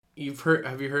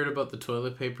Have you heard about the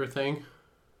toilet paper thing?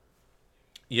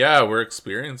 Yeah, we're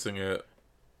experiencing it.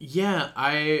 Yeah,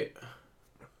 I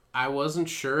wasn't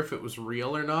sure if it was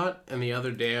real or not. And the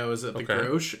other day I was at the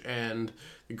Okay. and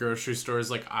the grocery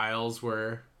store's like aisles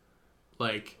were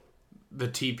like the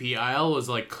TP aisle was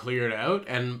like cleared out,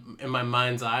 and in my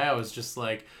mind's eye I was just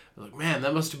like, man,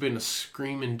 that must have been a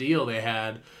screaming deal they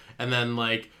had. And then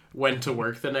like went to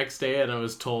work the next day and I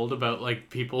was told about like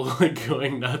people like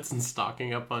going nuts and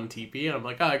stocking up on TP, and I'm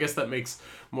like, oh, I guess that makes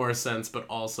more sense, but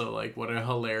also like what a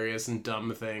hilarious and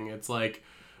dumb thing. It's like,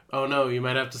 oh no, you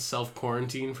might have to self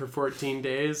quarantine for 14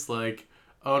 days, like,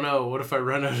 oh no, what if I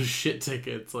run out of shit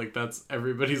tickets? Like, that's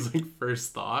everybody's like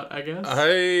first thought, I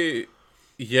guess.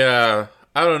 Yeah,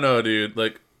 I don't know, dude.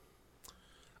 Like,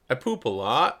 I poop a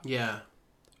lot, Yeah,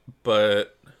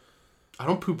 but I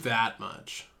don't poop that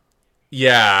much,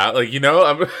 yeah, like,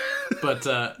 I'm but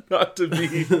not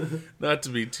to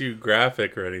be too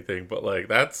graphic or anything, but like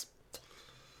that's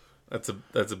a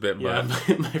bit yeah,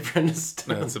 much. my friend is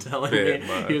still That's a telling bit me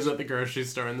much. he was at the grocery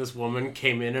store and this woman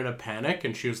came in a panic,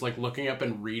 and she was like looking up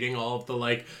and reading all of the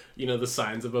like, the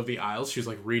signs above the aisles. She was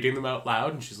like reading them out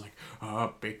loud, and she's like,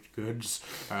 baked goods,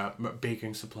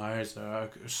 baking supplies,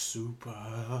 soup,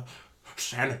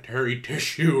 sanitary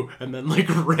tissue, and then like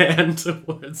ran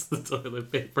towards the toilet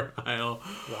paper aisle.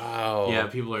 Wow. Yeah,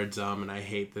 people are dumb, and I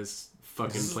hate this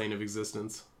fucking plane of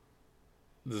existence.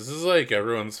 This is like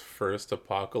everyone's first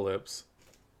apocalypse.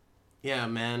 Yeah,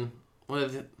 man.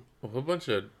 A whole bunch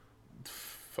of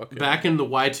fucking... Back in the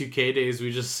Y2K days,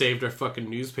 we just saved our fucking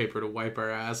newspaper to wipe our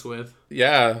ass with.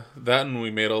 Yeah, that, and we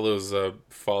made all those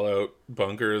Fallout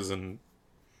bunkers and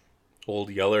old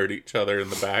yeller at each other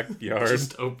in the backyard.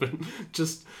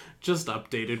 just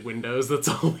updated Windows. That's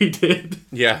all we did.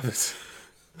 Yeah, this...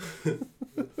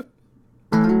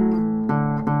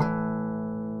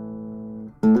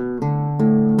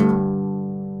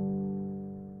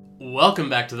 Welcome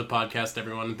back to the podcast,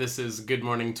 everyone. This is Good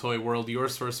Morning Toy World, your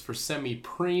source for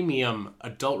semi-premium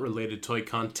adult-related toy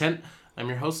content. I'm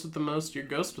your host with the most, your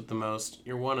ghost with the most,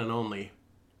 your one and only,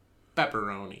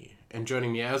 Pepperoni. And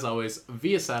joining me, as always,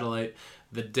 via satellite,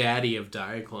 the daddy of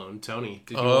Diaclone, Tony.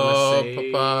 Did you want to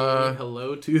say Papa.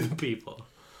 hello to the people?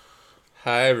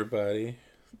 Hi, everybody.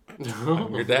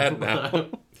 I'm your dad now.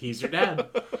 He's your dad.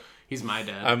 He's my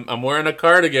dad. I'm wearing a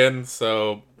cardigan,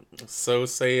 so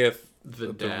saith The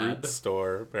the dad. root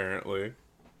store, apparently.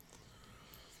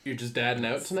 You're just dadding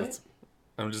out tonight?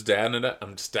 I'm just dadding it out.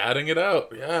 I'm just dadding it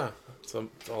out. Yeah.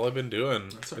 That's all I've been doing.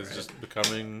 That's all is right. just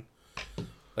becoming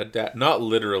a dad. Not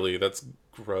literally. That's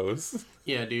gross.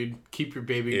 Yeah, dude. Keep your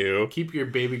baby Ew. Keep your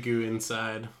baby goo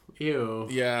inside. Ew.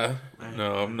 Yeah.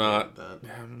 No, I'm not.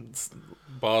 I'm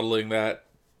bottling that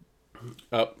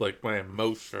up like my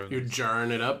emotions. You're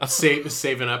jarring it up,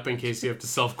 saving up in case you have to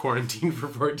self-quarantine for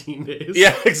 14 days.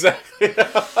 Yeah, exactly.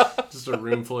 Just a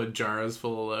room full of jars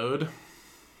full of load.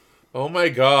 Oh my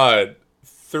god.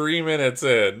 3 minutes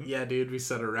in. Yeah, dude, we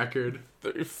set a record.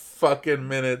 3 fucking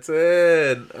minutes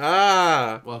in.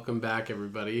 Ah. Welcome back,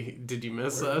 everybody. Did you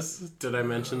miss us? Did I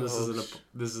mention this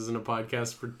isn't a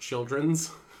podcast for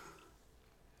children's?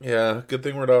 Yeah, good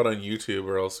thing we're not on YouTube,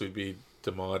 or else we'd be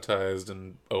demonetized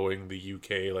and owing the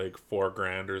UK like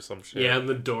 $4,000 or some shit. Yeah, and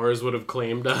the Doors would have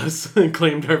claimed us,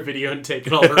 claimed our video, and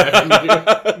taken all the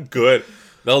revenue. Good.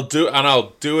 They'll do, and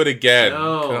I'll do it again.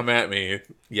 No. Come at me.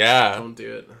 Yeah. Don't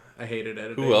do it. I hated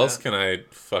editing. Who else that. can I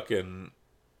fucking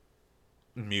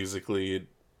musically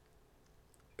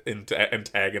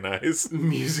antagonize?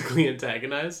 Musically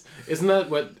antagonize? Isn't that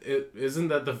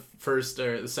the first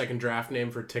or the second draft name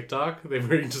for TikTok? They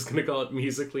were just gonna call it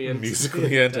musically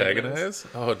Antagonize?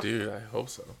 Oh, dude, I hope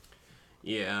so.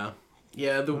 Yeah.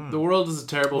 The world is a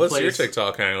terrible What's place. your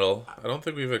TikTok handle? I don't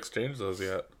think we've exchanged those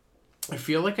yet. I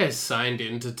feel like I signed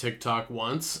into TikTok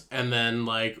once, and then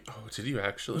like, Oh, did you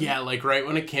actually? yeah, like right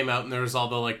when it came out, and there was all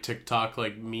the like TikTok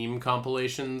like meme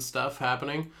compilation stuff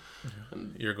happening.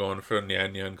 You're going for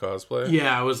Nyan Nyan cosplay?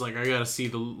 Yeah, I was like, I gotta see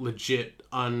the legit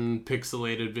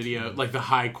unpixelated video, like the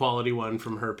high quality one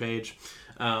from her page.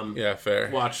 Yeah, fair.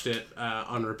 Watched it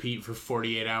on repeat for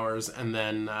 48 hours, and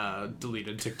then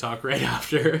deleted TikTok right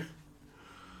after.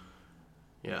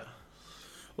 Yeah.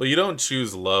 Well, you don't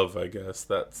choose love, I guess.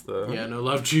 That's the... Yeah, no,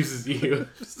 love chooses you.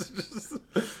 just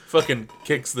fucking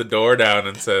kicks the door down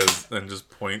and says, and just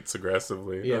points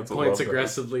aggressively. Yeah, That's what points love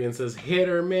aggressively and says, hit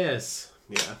or miss.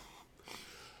 Yeah.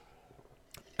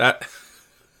 That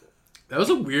was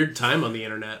a weird time on the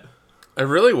internet. it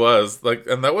really was. Like,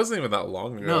 and that wasn't even that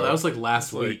long ago. No, that was like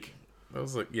last Like, week. That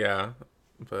was like, yeah.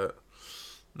 But,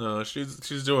 no, she's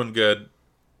doing good.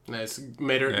 Nice.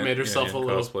 Made herself a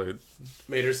little cosplayed.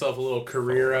 made herself a little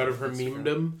career out of her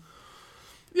memedom.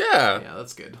 Yeah. Yeah,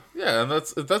 that's good. Yeah, and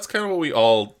that's kind of what we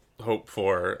all hope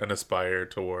for and aspire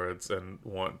towards and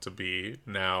want to be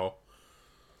now.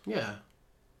 Yeah.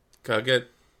 Gotta get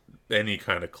any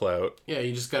kind of clout. Yeah,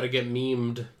 you just gotta get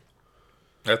memed.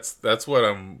 That's what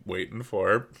I'm waiting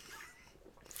for.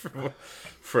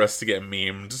 For us to get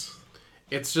memed.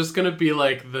 It's just gonna be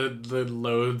like the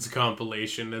loads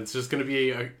compilation. It's just gonna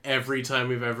be every time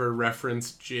we've ever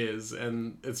referenced jizz,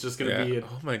 and it's just gonna be a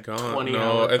oh my god,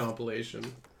 20-hour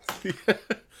compilation.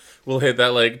 We'll hit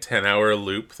that like 10-hour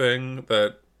loop thing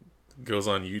that goes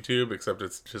on YouTube, except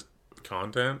it's just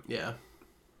content. Yeah.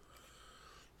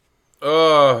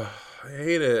 Oh, I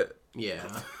hate it.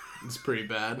 Yeah, it's pretty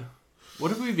bad. What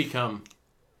have we become?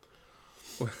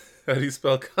 How do you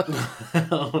spell content?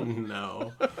 Oh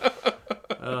no.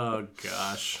 Oh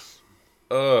gosh.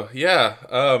 Oh yeah.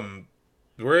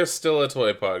 We're still a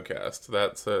toy podcast.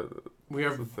 That's we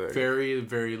are very,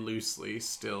 very loosely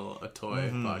still a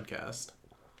toy podcast.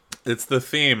 It's the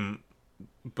theme,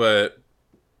 but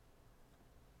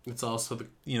it's also the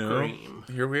cream.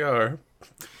 Here we are.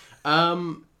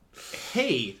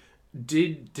 Hey,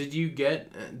 did you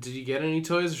get any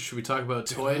toys, or should we talk about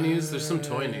toy news? There's some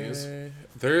toy news.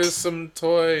 There's some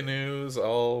toy news,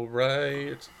 all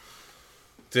right.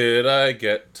 Did I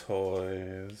get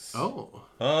toys? Oh.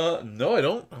 No, I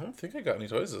don't think I got any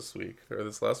toys this week or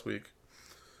this last week.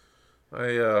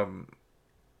 I've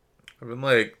been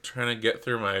like trying to get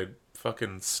through my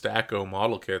fucking stack of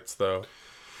model kits though.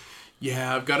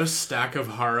 Yeah, I've got a stack of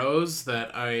Haros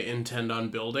that I intend on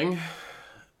building.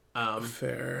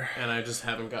 Fair. And I just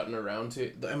haven't gotten around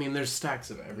to. I mean, there's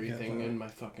stacks of everything in my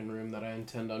fucking room that I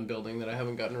intend on building that I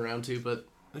haven't gotten around to, but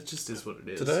it just is what it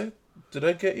is. Did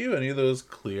I get you any of those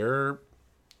clear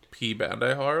P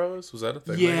Bandai Haros? Was that a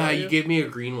thing? Yeah, you gave me a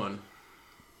green one.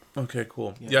 Okay,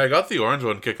 cool. Yeah, I got the orange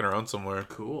one kicking around somewhere.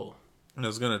 Cool. And I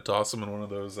was gonna toss them in one of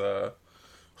those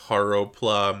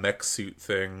Haropla mech suit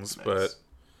things, but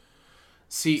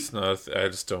see, it's not. I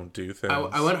just don't do things.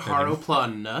 I went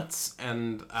Haropla nuts,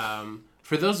 and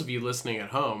for those of you listening at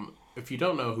home, if you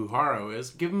don't know who Haro is,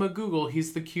 give him a Google.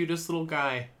 He's the cutest little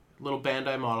guy, little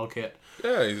Bandai model kit.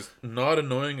 Yeah, he's not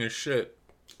annoying as shit.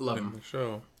 Love in him. The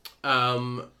show.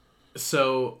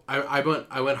 So I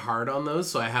went hard on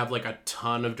those, so I have like a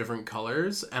ton of different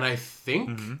colors, and I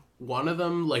think one of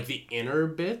them, like the inner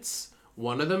bits,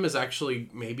 one of them is actually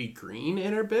maybe green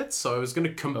inner bits, so I was going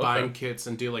to combine kits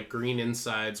and do like green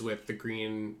insides with the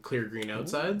clear green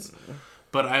outsides. Ooh.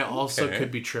 But I also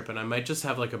could be tripping. I might just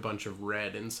have like a bunch of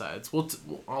red insides.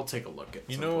 I'll take a look at.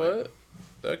 You know what?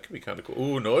 That could be kind of cool.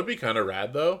 Ooh, no, it'd be kind of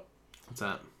rad though. What's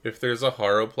that? If there's a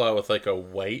Haropla with like a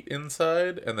white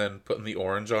inside and then putting the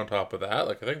orange on top of that,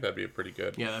 like I think that'd be pretty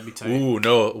good. Yeah, that'd be tight. Ooh,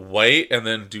 no, white and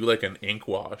then do like an ink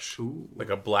wash. Ooh. Like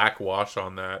a black wash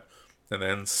on that. And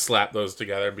then slap those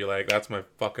together and be like, that's my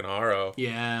fucking Haro.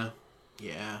 Yeah.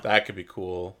 Yeah. That could be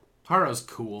cool. Haro's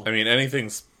cool. I mean,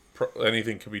 anything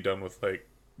could be done with like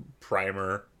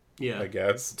primer. Yeah. I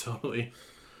guess. Totally.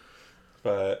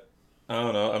 But I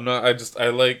don't know.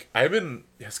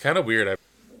 It's kind of weird.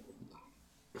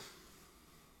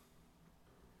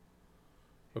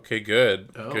 Okay, good.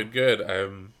 Oh. Good.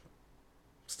 I'm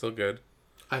still good.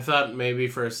 I thought maybe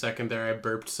for a second there I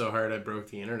burped so hard I broke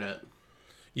the internet.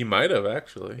 You might have,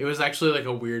 actually. It was actually like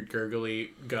a weird gurgly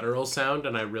guttural sound,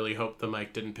 and I really hoped the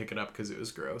mic didn't pick it up because it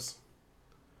was gross.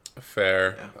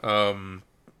 Fair.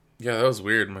 Yeah, that was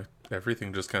weird.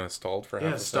 Everything just kind of stalled for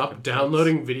half a second. Stop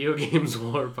downloading video games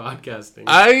while we're podcasting.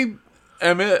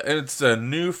 It's a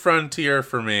new frontier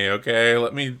for me, okay?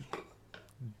 Let me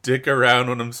dick around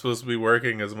when I'm supposed to be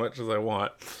working as much as I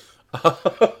want.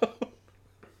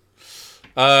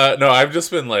 No, I've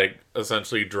just been like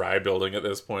essentially dry building at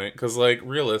this point because like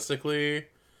realistically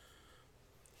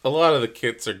a lot of the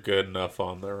kits are good enough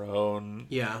on their own.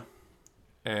 Yeah.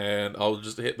 And I'll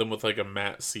just hit them with like a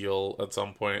matte seal at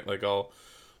some point. Like I'll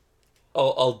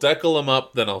decal them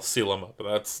up, then I'll seal them up.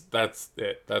 That's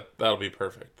it. That'll be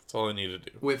perfect. That's all I need to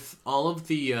do. With all of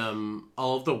the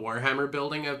Warhammer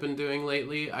building I've been doing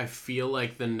lately, I feel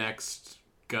like the next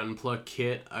Gunpla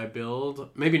kit I build,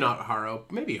 maybe not Haro,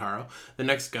 maybe Haro, the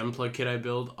next Gunpla kit I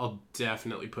build, I'll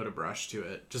definitely put a brush to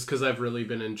it. Just because I've really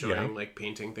been enjoying like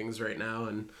painting things right now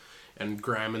and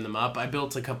gramming them up. I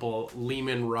built a couple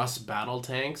Lehman Russ battle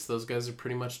tanks. Those guys are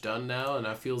pretty much done now, and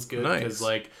that feels good because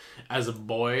like as a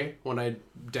boy, when I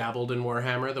dabbled in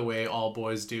Warhammer the way all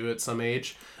boys do at some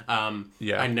age,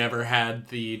 I never had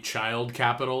the child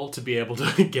capital to be able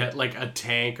to get like a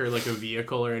tank or like a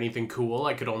vehicle or anything cool.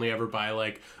 I could only ever buy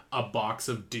like a box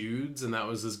of dudes, and that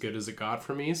was as good as it got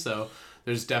for me. So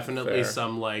there's definitely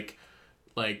some like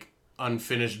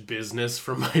unfinished business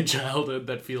from my childhood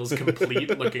that feels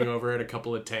complete looking over at a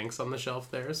couple of tanks on the shelf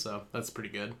there, so that's pretty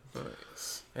good.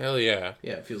 Nice. Hell yeah.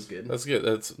 Yeah, it feels good. That's good.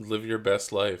 That's live your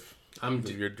best life.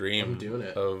 Live your dream I'm doing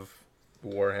it. of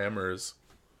Warhammers.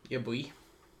 Yeah, boy.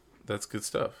 That's good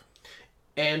stuff.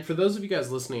 And for those of you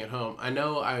guys listening at home, I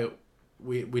know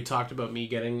we talked about me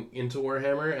getting into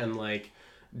Warhammer and like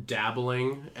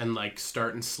dabbling and like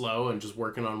starting slow and just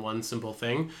working on one simple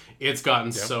thing. It's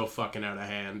gotten so fucking out of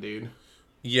hand, dude.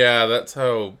 Yeah, that's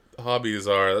how hobbies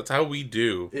are. That's how we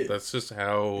do. That's just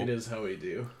how it is how we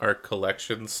do. Our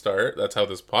collections start. That's how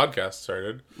this podcast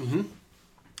started. Mm-hmm.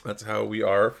 That's how we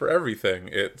are for everything.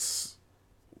 It's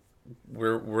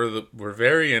we're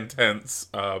very intense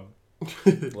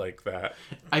like that.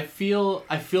 I feel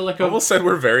like I almost said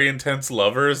we're very intense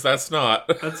lovers. That's not.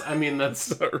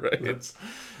 That's not right. That's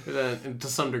to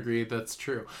some degree that's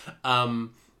true.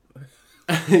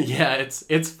 Yeah,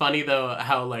 it's funny though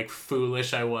how like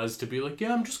foolish I was to be like,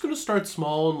 yeah, I'm just gonna start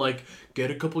small and like get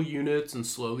a couple units and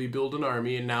slowly build an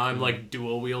army, and now I'm like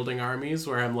dual wielding armies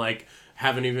where I'm like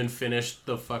haven't even finished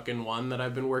the fucking one that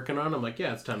I've been working on. I'm like,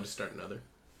 yeah, it's time to start another.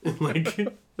 Like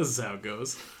this is how it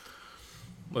goes.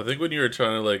 I think when you were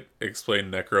trying to like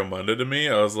explain Necromunda to me,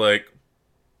 I was like,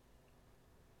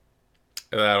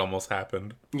 that almost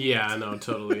happened. Yeah, I know,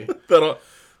 totally.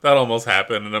 That almost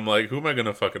happened, and I'm like, who am I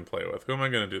gonna fucking play with? Who am I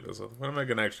gonna do this with? When am I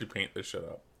gonna actually paint this shit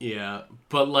up? Yeah,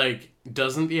 but like,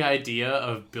 doesn't the idea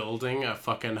of building a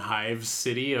fucking hive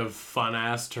city of fun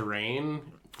ass terrain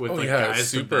with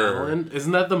guys to battle in,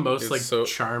 isn't that the most like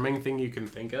charming thing you can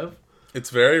think of?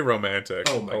 It's very romantic.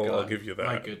 Oh my god, I'll give you that.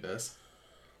 My goodness.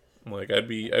 Like I'd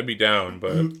be down,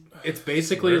 but it's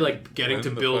basically like getting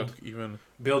to build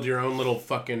your own little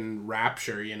fucking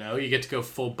rapture, you know? You get to go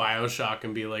full BioShock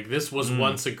and be like, this was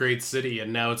once a great city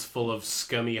and now it's full of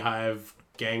scummy hive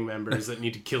gang members that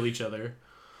need to kill each other.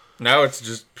 Now it's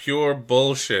just pure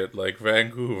bullshit like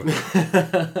Vancouver.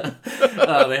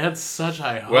 They had such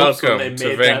high hopes when they made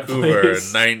to Vancouver that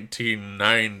place.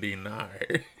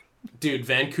 1999. Dude,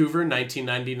 Vancouver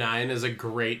 1999 is a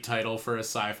great title for a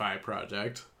sci-fi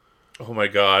project. Oh my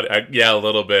god. Yeah, a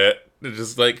little bit. It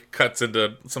just like cuts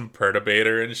into some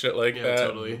perturbator and shit like that. Yeah,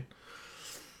 totally.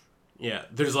 Yeah,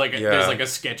 there's a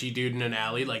sketchy dude in an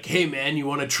alley like, hey man, you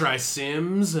want to try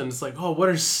Sims? And it's like, oh, what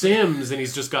are Sims? And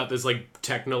he's just got this like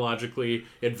technologically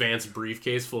advanced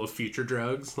briefcase full of future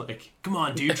drugs. Like, come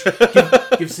on, dude,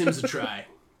 give Sims a try.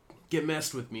 Get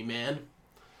messed with me, man.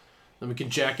 Then we can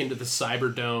jack into the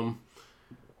Cyberdome.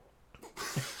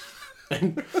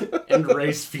 and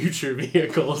race future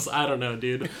vehicles. I don't know,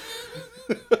 dude.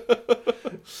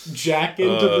 Jack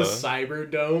into the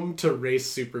Cyberdome to race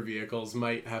super vehicles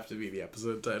might have to be the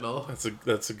episode title.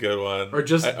 That's a good one. Or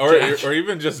just or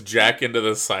even just Jack into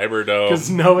the Cyberdome. Because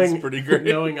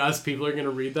knowing us, people are gonna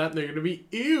read that and they're gonna be,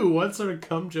 ew, what sort of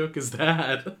cum joke is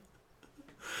that?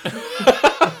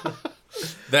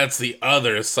 That's the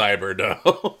other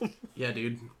Cyberdome. Yeah,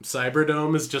 dude.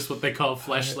 Cyberdome is just what they call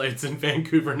fleshlights in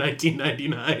Vancouver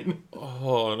 1999.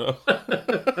 Oh, no.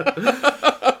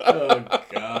 Oh,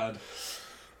 God.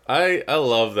 I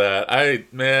love that.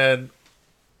 Man,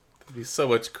 it'd be so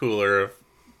much cooler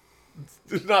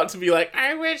if, not to be like,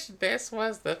 I wish this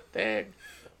was the thing.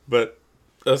 But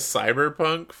a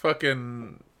cyberpunk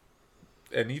fucking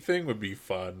anything would be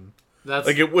fun.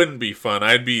 Like, it wouldn't be fun.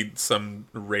 I'd be some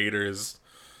Raiders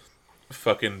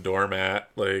fucking doormat.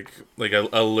 Like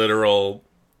a literal,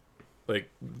 like,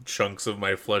 chunks of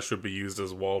my flesh would be used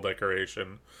as wall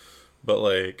decoration. But,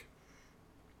 like,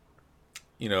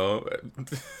 you know,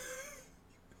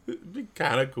 it'd be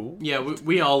kind of cool. Yeah,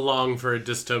 we all long for a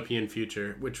dystopian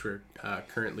future, which we're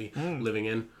currently living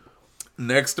in.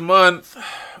 Next month.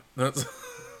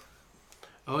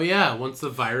 Oh yeah, once the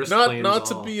virus not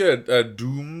to be a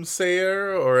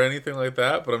doomsayer or anything like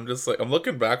that, but I'm just like, I'm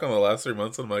looking back on the last 3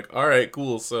 months and I'm like, all right,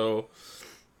 cool. So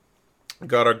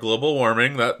got our global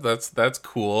warming. That's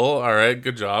cool. All right,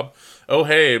 good job. Oh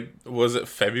hey, was it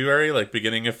February? Like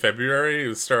beginning of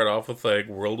February, it started off with like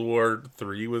World War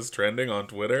III was trending on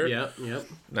Twitter. Yep.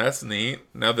 That's neat.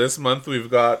 Now this month we've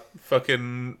got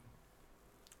fucking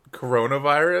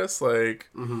coronavirus. Like.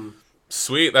 Mm-hmm.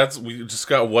 Sweet, we just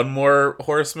got one more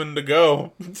horseman to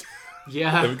go.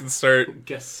 Yeah. Then we can start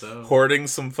hoarding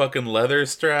some fucking leather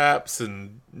straps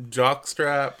and jock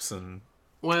straps and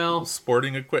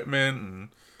sporting equipment and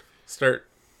start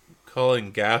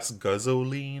calling gas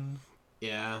guzzolene.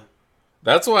 Yeah.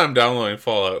 That's why I'm downloading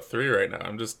Fallout 3 right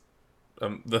now.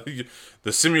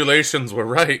 The simulations were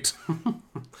right.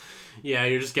 Yeah,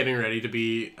 you're just getting ready to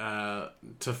be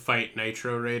to fight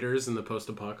Nitro Raiders in the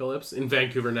post-apocalypse in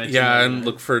Vancouver 1999. Yeah, and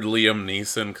look for Liam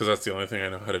Neeson, because that's the only thing I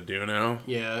know how to do now.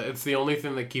 Yeah, it's the only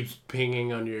thing that keeps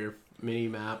pinging on your mini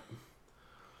map.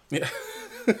 Yeah.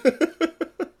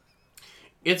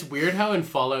 It's weird how in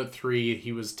Fallout 3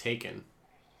 he was taken.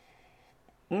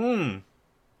 He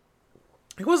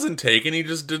wasn't taken, he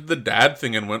just did the dad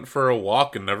thing and went for a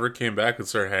walk and never came back and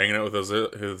started hanging out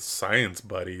with his science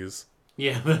buddies.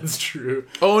 Yeah, that's true.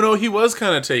 Oh no, he was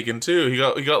kind of taken too. He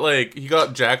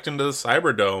got jacked into the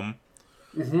Cyberdome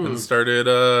and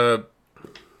started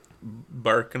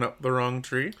barking up the wrong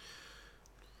tree.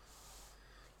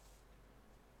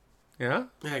 Yeah,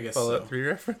 I guess Fallout so. 3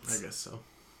 reference. I guess so.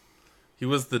 He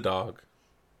was the dog.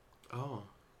 Oh.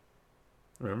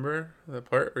 Remember that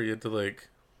part where you had to like?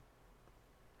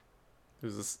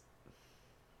 There's this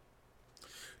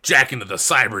jack into the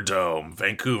Cyberdome,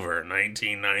 Vancouver,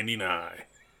 1999.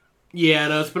 Yeah,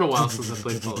 no, it's been a while since I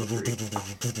played Fallout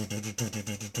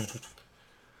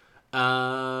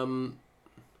 3.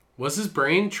 Was his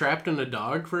brain trapped in a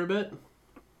dog for a bit?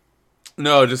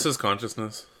 No, just his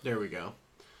consciousness. There we go.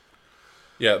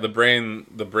 Yeah, the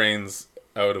brain's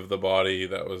out of the body.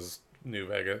 That was New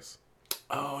Vegas.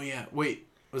 Oh, yeah. Wait,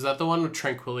 was that the one with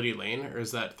Tranquility Lane, or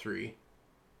is that 3?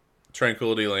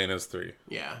 Tranquility Lane is 3.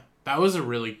 Yeah. That was a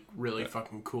really, really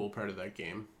fucking cool part of that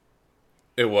game.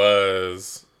 It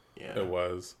was. Yeah. It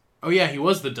was. Oh, yeah, he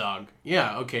was the dog.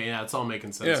 Yeah, okay, yeah, it's all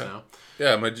making sense now.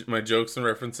 Yeah, my jokes and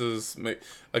references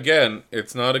again,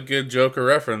 it's not a good joke or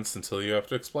reference until you have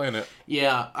to explain it.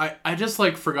 Yeah, I just,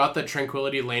 like, forgot that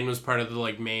Tranquility Lane was part of the,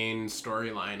 like, main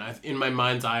storyline. In my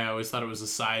mind's eye, I always thought it was a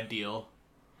side deal.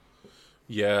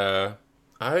 Yeah.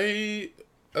 I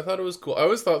thought it was cool. I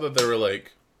always thought that there were,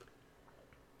 like,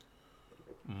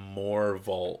 more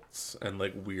vaults and,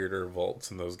 like, weirder vaults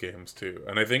in those games, too.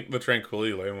 And I think the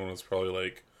Tranquility Lane one was probably,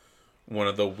 like, one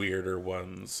of the weirder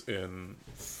ones in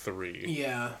 3.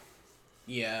 Yeah.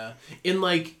 Yeah. In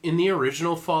the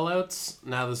original Fallouts,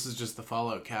 now this is just the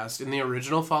Fallout cast, in the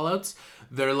original Fallouts,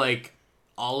 they're like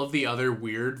all of the other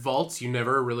weird vaults you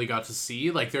never really got to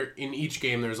see. Like there in each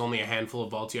game there's only a handful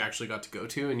of vaults you actually got to go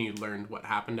to and you learned what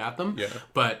happened at them. Yeah.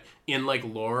 But in like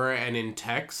lore and in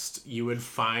text, you would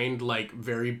find like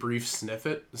very brief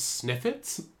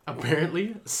snippets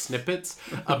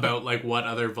about like what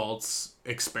other vaults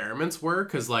experiments were,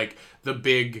 because like the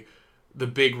big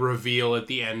reveal at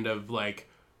the end of like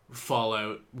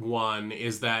Fallout 1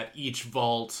 is that each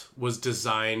vault was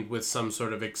designed with some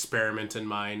sort of experiment in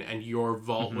mind, and your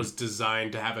vault was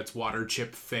designed to have its water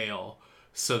chip fail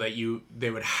so that they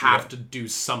would have to do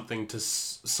something to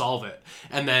solve it.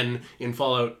 And then in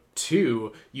Fallout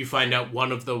 2, you find out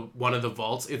one of the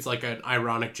vaults, it's like an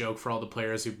ironic joke for all the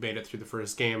players who've made it through the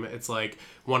first game. It's like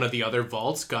one of the other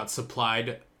vaults got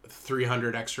supplied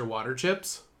 300 extra water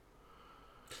chips.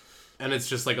 And it's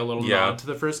just like a little nod to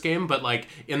the first game. But like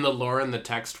in the lore and the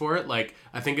text for it, like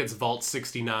I think it's Vault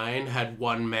 69 had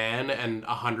 1 man and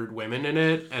 100 women in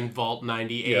it. And Vault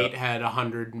 98 had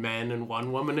 100 men and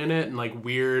 1 woman in it. And like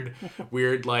weird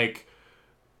like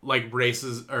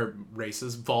races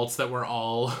vaults that were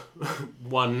all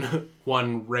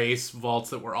one race,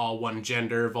 vaults that were all one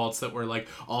gender, vaults that were like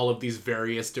all of these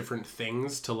various different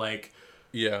things to like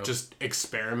just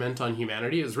experiment on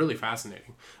humanity. It was really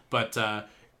fascinating. But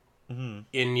in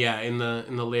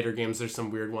the later games there's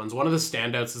some weird ones. One of the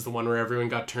standouts is the one where everyone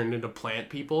got turned into plant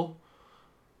people.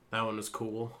 That one was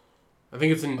cool. I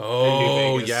think it's in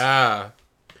New Vegas. Yeah.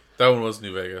 That one was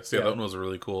New Vegas. Yeah, that one was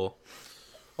really cool.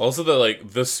 Also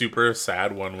the super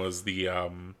sad one was the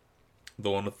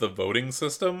one with the voting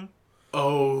system.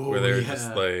 Oh, where they're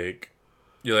just like,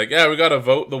 you're like, yeah, we gotta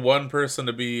vote the one person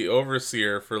to be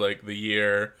overseer for like the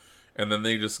year, and then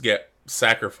they just get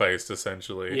sacrificed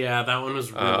essentially. Yeah, that one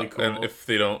was really cool. And if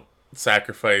they don't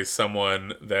sacrifice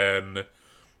someone, then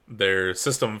their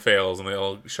system fails and they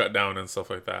all shut down and stuff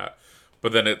like that.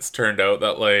 But then it's turned out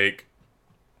that like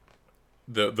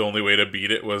the only way to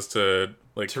beat it was to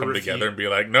come together and be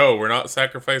like, no, we're not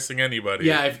sacrificing anybody.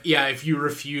 If you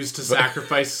refuse to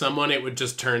sacrifice someone, it would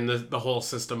just turn the whole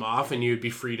system off and you'd be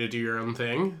free to do your own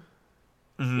thing.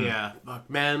 Mm-hmm. Yeah, fuck,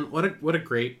 man, what a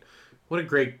great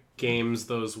games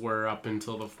those were up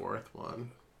until the 4th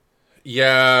one.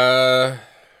 Yeah,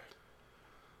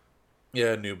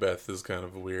 New Beth is kind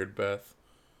of a weird Beth.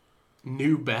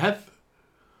 New Beth?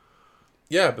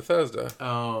 Yeah, Bethesda.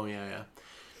 Oh, yeah.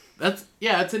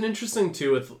 It's an interesting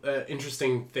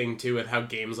thing too with how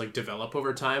games like develop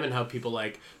over time and how people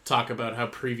like talk about how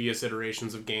previous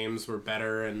iterations of games were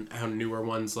better and how newer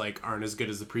ones like aren't as good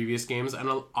as the previous games. And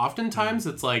oftentimes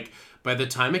it's like by the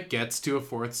time it gets to a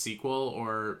 4th sequel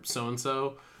or so and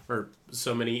so, or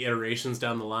so many iterations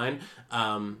down the line,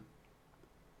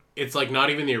 it's like not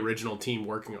even the original team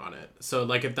working on it. So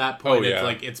like at that point, it's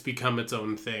like it's become its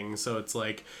own thing. So it's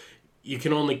like you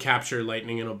can only capture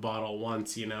lightning in a bottle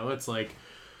once. It's like,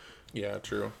 yeah,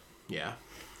 true. Yeah.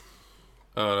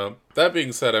 That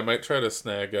being said, I might try to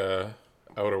snag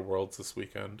Outer Worlds this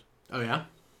weekend. Oh yeah.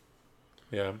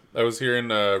 Yeah, I was hearing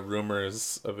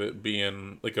rumors of it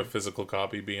being like a physical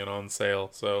copy being on sale,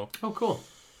 so oh cool.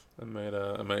 I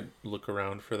might look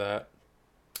around for that.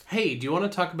 Hey, do you want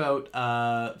to talk about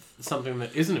something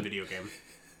that isn't a video game?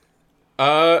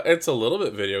 It's a little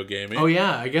bit video gaming. Oh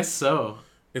yeah, I guess so.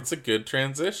 It's a good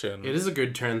transition. It is a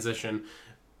good transition.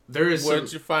 There is. What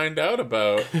did you find out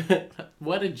about?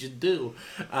 What did you do?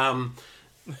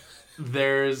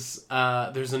 There's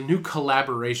a new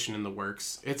collaboration in the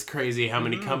works. It's crazy how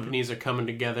many companies are coming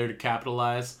together to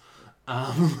capitalize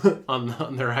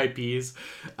on their IPs.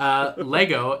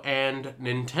 Lego and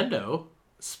Nintendo,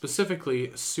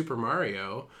 specifically Super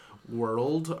Mario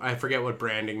World. I forget what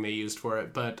branding they used for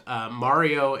it, but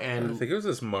Mario and I think it was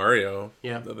this Mario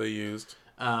that they used.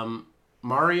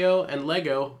 Mario and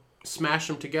Lego, smash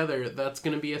them together. That's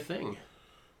going to be a thing.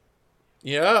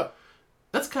 Yeah.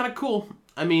 That's kind of cool.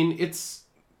 I mean, it's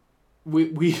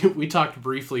we talked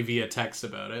briefly via text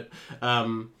about it.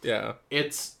 Yeah.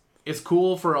 It's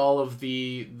cool for all of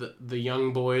the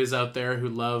young boys out there who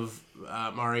love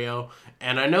Mario.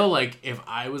 And I know, like, if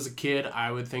I was a kid,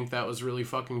 I would think that was really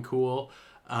fucking cool.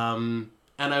 And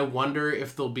I wonder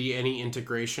if there'll be any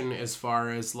integration as far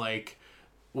as, like,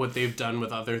 what they've done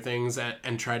with other things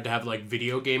and tried to have, like,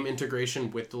 video game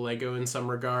integration with the Lego in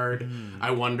some regard.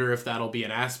 I wonder if that'll be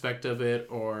an aspect of it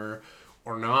or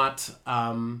not.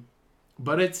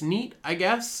 But it's neat, I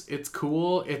guess. It's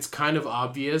cool. It's kind of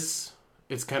obvious.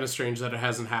 It's kind of strange that it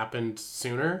hasn't happened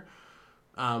sooner.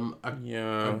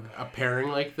 A pairing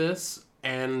like this.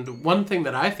 And one thing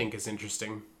that I think is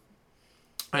interesting,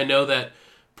 I know that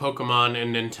Pokemon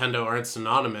and Nintendo aren't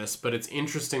synonymous, but it's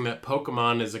interesting that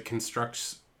Pokemon is a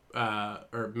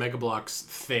or Mega Bloks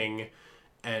thing,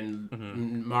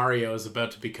 and Mario is about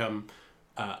to become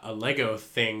a Lego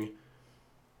thing.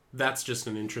 That's just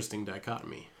an interesting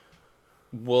dichotomy.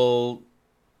 Well,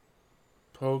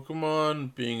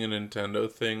 Pokemon being a Nintendo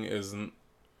thing isn't...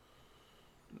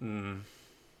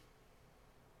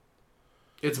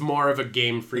 It's more of a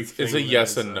Game Freak thing. It's a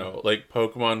yes and no. Like,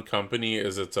 Pokemon Company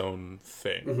is its own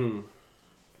thing. Mm-hmm.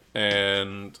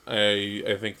 And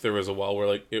I think there was a while where,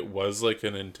 like, it was, like,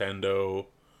 a Nintendo,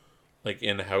 like,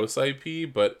 in-house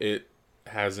IP, but it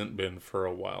hasn't been for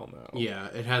a while now. Yeah,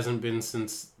 it hasn't been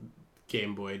since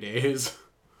Game Boy days.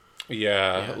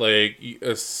 Yeah, like,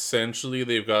 essentially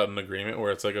they've got an agreement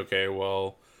where it's like, okay,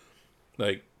 well,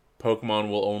 like, Pokemon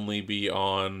will only be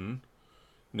on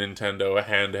Nintendo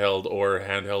handheld or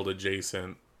handheld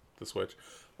adjacent, the Switch,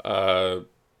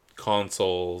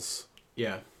 consoles.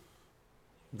 Yeah.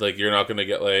 Like, you're not going to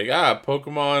get, like,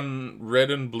 Pokemon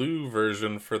Red and Blue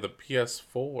version for the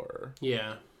PS4.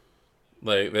 Yeah.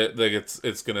 Like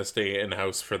it's going to stay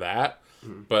in-house for that.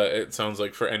 But it sounds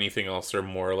like for anything else, they're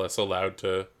more or less allowed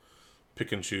to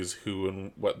pick and choose who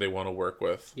and what they want to work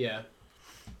with. Yeah.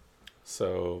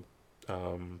 So,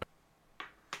 kind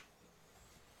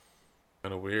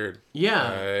of weird.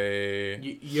 Yeah.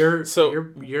 You're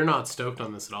not stoked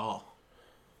on this at all.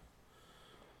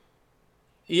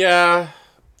 Yeah.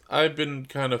 I've been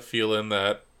kind of feeling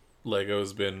that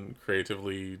Lego's been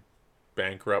creatively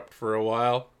bankrupt for a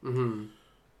while. Mm-hmm.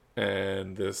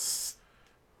 And this...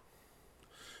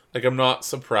 Like, I'm not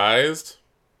surprised.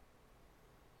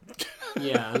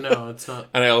 Yeah, no, it's not.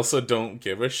 And I also don't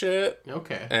give a shit.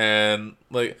 Okay. And,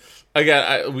 like,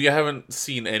 again, we haven't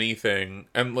seen anything.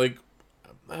 And, like,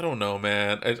 I don't know,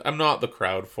 man. I'm not the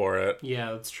crowd for it.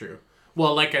 Yeah, that's true.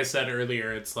 Well, like I said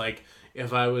earlier, it's like,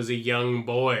 if I was a young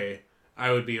boy,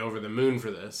 I would be over the moon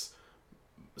for this.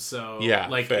 So, yeah,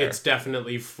 like, fair. It's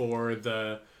definitely for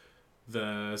the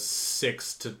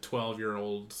 6 to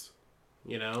 12-year-olds.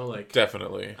 You know, like,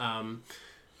 definitely.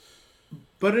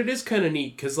 But it is kind of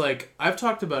neat because, like, I've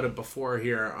talked about it before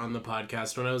here on the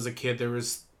podcast. When I was a kid, there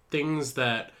was things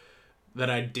that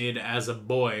I did as a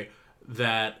boy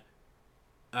that,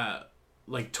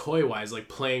 like, toy-wise, like,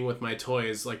 playing with my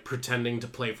toys, like, pretending to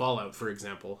play Fallout, for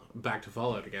example. Back to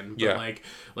Fallout again. But, yeah.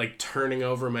 like turning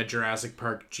over my Jurassic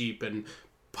Park Jeep and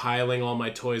piling all my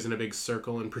toys in a big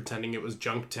circle and pretending it was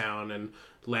Junktown, and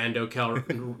Lando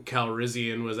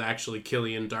Calrissian was actually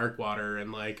Killian Darkwater,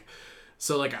 and, like...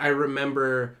 So, like, I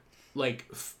remember,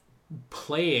 like,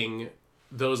 playing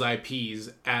those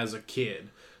IPs as a kid.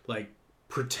 Like,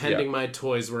 pretending my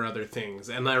toys were other things.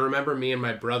 And I remember me and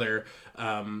my brother,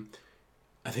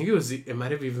 I think it might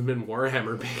have even been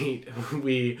Warhammer paint.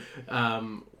 We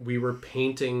were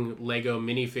painting Lego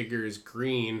minifigures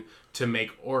green to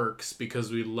make orcs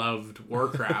because we loved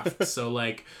Warcraft. So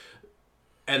like,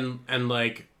 and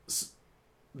like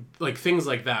things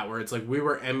like that where it's like we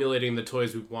were emulating the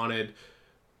toys we wanted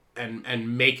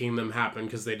and making them happen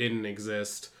because they didn't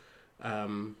exist.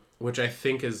 Which I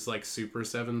think is like Super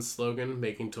 7's slogan,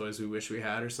 making toys we wish we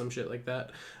had or some shit like that.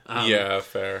 Yeah,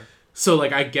 fair. So,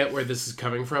 like, I get where this is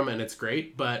coming from, and it's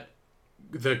great, but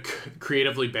the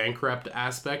creatively bankrupt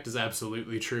aspect is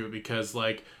absolutely true because,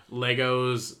 like,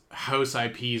 Lego's house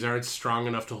IPs aren't strong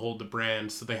enough to hold the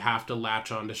brand, so they have to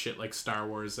latch on to shit like Star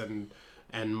Wars and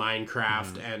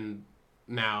Minecraft and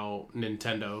now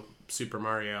Nintendo Super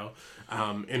Mario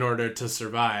in order to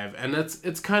survive. And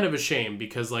it's kind of a shame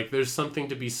because, like, there's something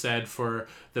to be said for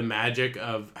the magic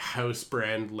of house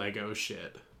brand Lego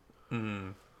shit.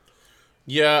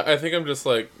 Yeah, I think I'm just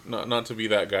like not to be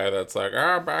that guy that's like,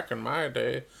 back in my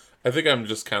day. I think I'm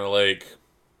just kind of like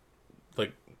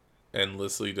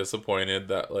endlessly disappointed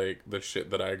that like the shit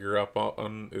that I grew up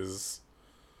on is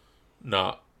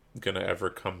not gonna ever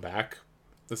come back.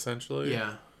 Essentially,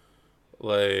 Yeah.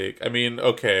 Like, I mean,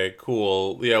 okay,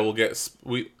 cool. Yeah, we'll get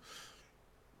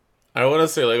I want to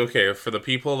say like, okay, for the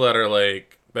people that are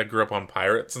like that grew up on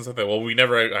pirates and stuff. Well, we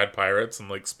never had pirates, and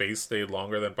like space stayed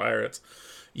longer than pirates.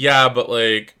 Yeah, but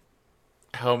like,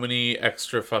 how many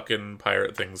extra fucking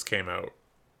pirate things came out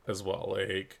as well?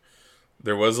 Like,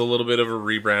 there was a little bit of a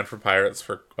rebrand for pirates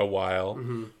for a while.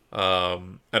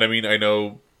 Mm-hmm. And I mean, I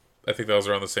think that was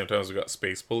around the same time as we got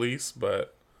Space Police,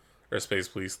 or Space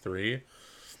Police 3.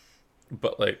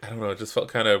 But like, I don't know, it just felt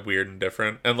kind of weird and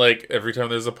different. And like, every time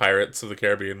there's a Pirates of the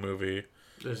Caribbean movie,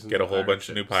 get a whole bunch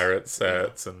of new pirate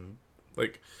sets, and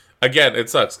like, again, it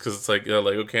sucks because it's like,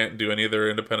 Lego can't do any of their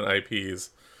independent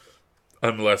IPs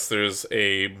unless there's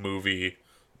a movie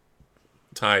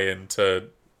tie-in to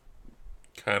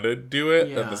kind of do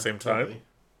it at the same time. Totally.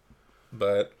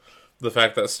 But the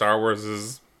fact that Star Wars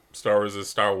is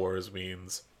Star Wars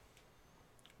means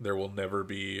there will never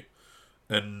be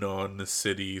a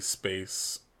non-city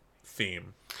space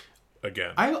theme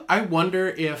again. I wonder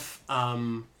if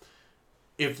Lego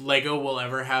will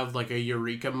ever have like a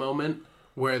eureka moment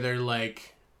where they're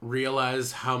like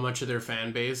realize how much of their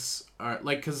fan base are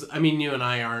like, because I mean, you and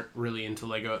I aren't really into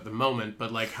Lego at the moment,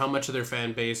 but like how much of their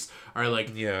fan base are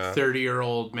like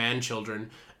 30-year-old man children.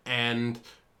 And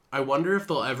I wonder if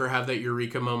they'll ever have that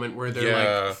eureka moment where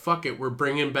they're like, fuck it, we're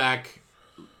bringing back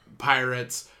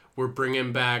pirates, we're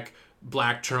bringing back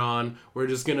Blacktron, we're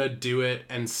just gonna do it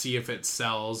and see if it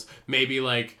sells. Maybe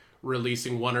like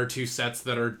releasing 1 or 2 sets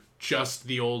that are just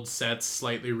the old sets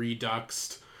slightly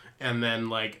reduxed, and then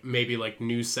like maybe like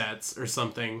new sets or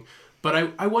something.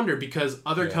 But I wonder because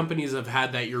other companies have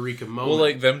had that eureka moment. Well,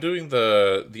 like them doing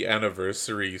the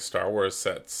anniversary Star Wars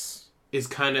sets is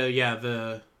kind of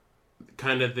the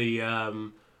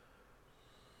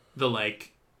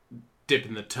like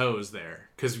dipping the toes there,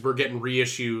 because we're getting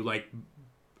reissue like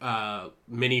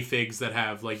minifigs that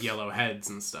have like yellow heads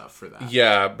and stuff for that.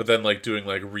 Yeah, but then like doing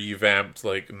like revamped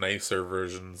like nicer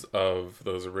versions of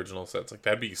those original sets, like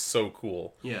that'd be so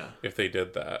cool. Yeah, if they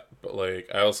did that. But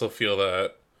like I also feel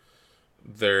that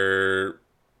they're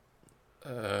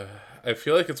I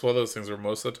feel like it's one of those things where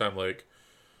most of the time like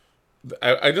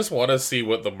I just want to see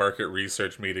what the market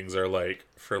research meetings are like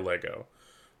for Lego.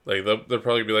 Like they'll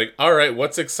probably be like, all right,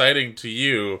 what's exciting to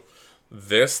you,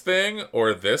 this thing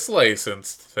or this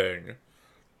licensed thing?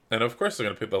 And of course they're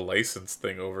going to pick the licensed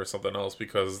thing over something else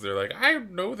because they're like, I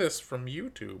know this from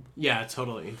YouTube. Yeah,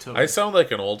 totally. I sound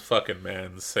like an old fucking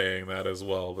man saying that as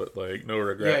well, but like, no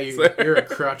regrets. Yeah, you're a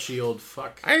crotchety old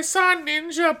fuck. I saw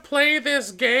Ninja play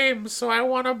this game, so I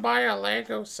want to buy a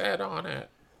Lego set on it.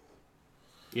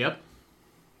 Yep.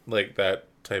 Like that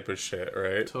type of shit,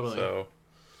 right? Totally. So,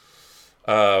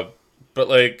 but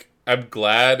like, I'm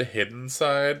glad Hidden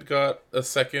Side got a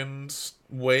second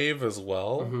wave as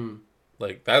well. Mm-hmm.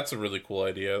 Like, that's a really cool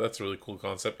idea. That's a really cool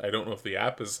concept. I don't know if the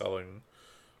app is selling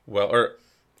well, or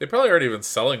they probably aren't even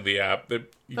selling the app. You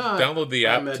download the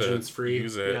app to it's free.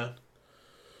 Use it. Yeah.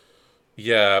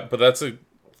 Yeah, but that's a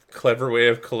clever way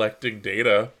of collecting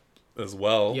data as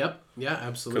well. Yep. Yeah,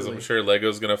 absolutely. Because I'm sure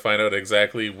Lego's going to find out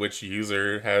exactly which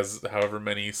user has however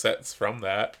many sets from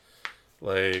that.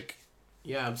 Like,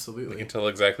 yeah, absolutely. they can tell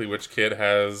exactly which kid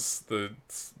has the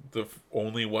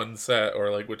only one set,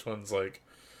 or like which one's like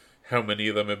how many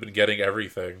of them have been getting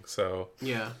everything. So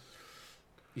yeah,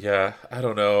 I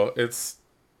don't know. It's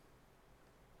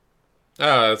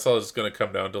all just going to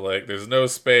come down to like, there's no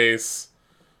space.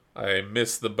 I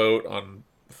missed the boat on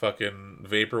fucking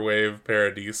Vaporwave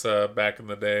Paradisa back in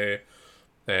the day.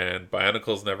 And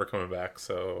Bionicle's never coming back,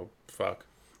 so fuck.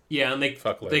 Yeah, and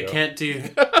Fuck they Lego. can't do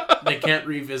they can't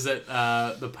revisit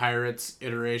the Pirates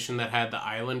iteration that had the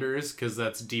Islanders because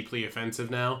that's deeply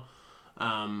offensive now.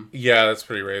 Yeah, that's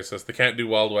pretty racist. They can't do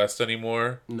Wild West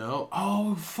anymore. No.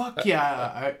 Oh fuck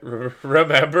yeah.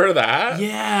 Remember that?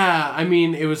 Yeah. I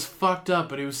mean, it was fucked up,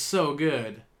 but it was so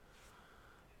good.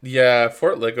 Yeah,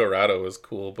 Fort Legorado was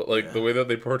cool, but like the way that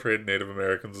they portrayed Native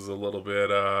Americans is a little bit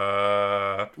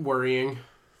Worrying.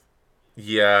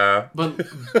 yeah. But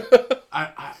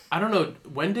I don't know.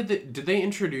 When did they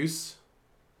introduce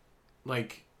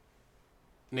like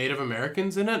Native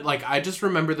Americans in it? Like I just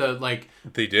remember the like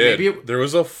They did. maybe There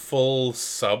was a full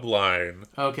subline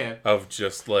okay. of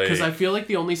just like Because I feel like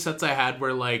the only sets I had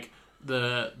were like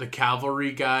the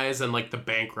cavalry guys and like the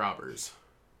bank robbers.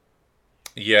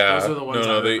 yeah. Those are the ones I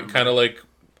no, they remember. kind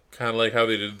of like how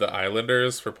they did the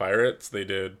Islanders for pirates. They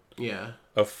did Yeah.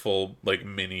 a full like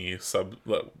mini sub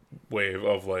wave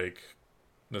of like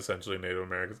essentially Native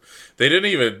Americans. They didn't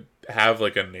even have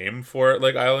like a name for it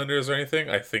like Islanders or anything.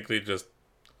 I think they just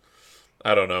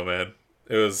I don't know, man.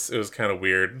 It was kind of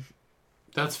weird.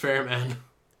 That's fair, man.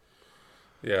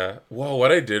 Yeah. Whoa,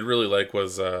 what I did really like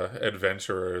was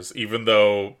Adventurers, even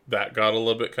though that got a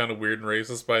little bit kind of weird and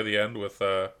racist by the end with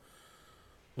the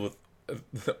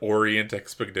Orient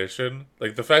Expedition.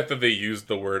 Like the fact that they used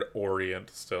the word Orient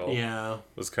still Yeah.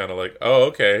 was kind of like, "Oh,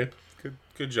 okay.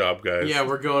 Good job, guys." Yeah,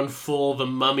 we're going full the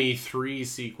Mummy 3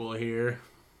 sequel here.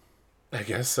 I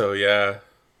guess so, yeah.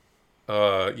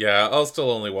 Yeah, I'll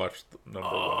still only watch number 1,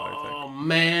 I think. Oh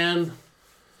man.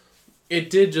 It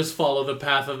did just follow the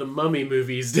path of the Mummy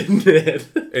movies, didn't it?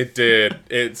 It did.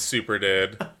 It super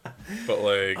did. But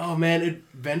like Oh man,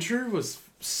 Adventure was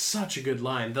such a good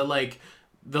line. The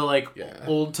Yeah.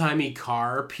 old timey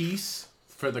car piece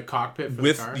for the cockpit for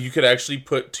with the car. you could actually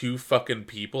put 2 fucking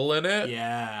people in it.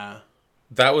 Yeah.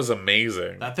 That was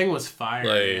amazing. That thing was fire.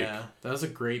 Like- Yeah. That was a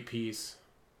great piece.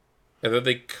 And then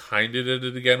they kind of did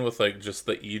it again with like just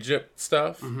the Egypt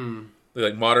stuff. Mm-hmm. They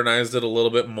like modernized it a little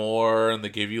bit more, and they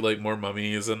gave you like more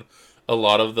mummies, and a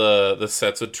lot of the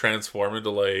sets would transform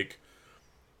into like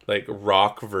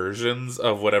rock versions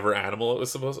of whatever animal it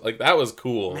was supposed to. Like that was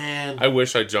cool. Man. I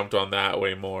wish I jumped on that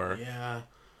way more. Yeah.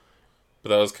 But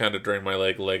that was kind of during my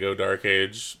like Lego Dark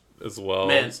Age as well.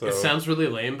 Man, so. it sounds really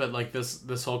lame, but like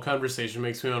this whole conversation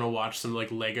makes me want to watch some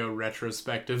like Lego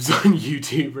retrospectives on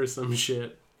YouTube or some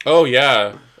shit. Oh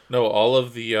yeah. No, all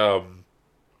of the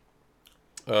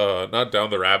not down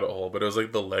the rabbit hole, but it was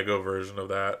like the Lego version of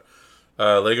that.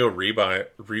 Lego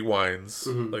Rewinds.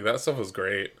 Mhm. Like that stuff was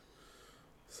great.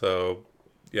 So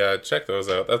yeah, check those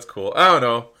out. That's cool. I don't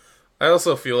know. I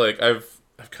also feel like I've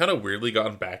kind of weirdly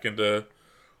gotten back into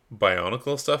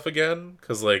Bionicle stuff again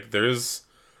cuz like there's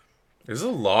a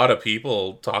lot of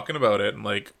people talking about it and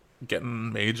like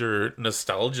getting major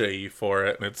nostalgia for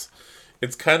it, and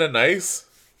it's kind of nice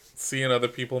seeing other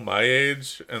people my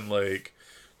age and like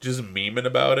just memeing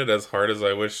about it as hard as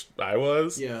I wish I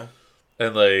was. Yeah.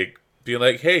 And like being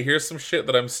like, hey, here's some shit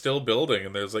that I'm still building,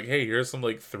 and there's like, hey, here's some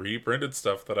like 3D printed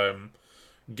stuff that I'm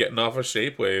getting off of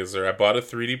Shapeways, or I bought a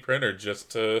 3D printer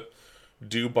just to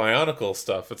do Bionicle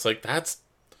stuff. It's like that's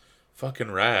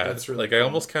fucking rad. That's really like I cool.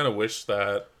 almost kind of wish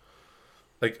that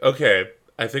like okay,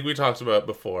 I think we talked about it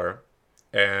before,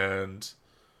 and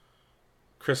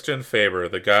Christian Faber,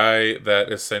 the guy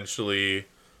that essentially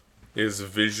is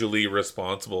visually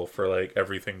responsible for like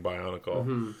everything Bionicle.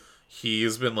 Mm-hmm.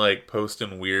 He's been like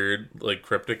posting weird like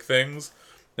cryptic things,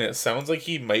 and it sounds like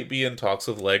he might be in talks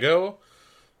with Lego.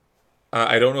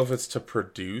 I don't know if it's to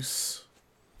produce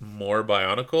more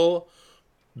Bionicle,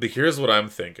 but here's what I'm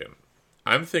thinking.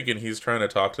 I'm thinking he's trying to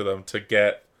talk to them to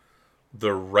get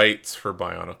the rights for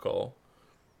Bionicle,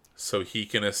 so he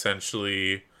can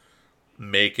essentially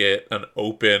make it an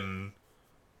open,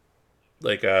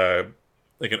 like an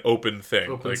open thing.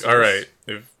 Open like, source. all right,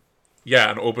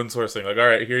 an open source thing. Like, all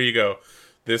right, here you go.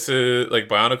 This is like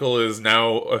Bionicle is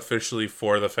now officially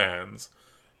for the fans.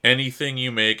 Anything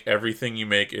you make, everything you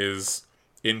make is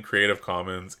in Creative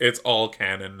Commons. It's all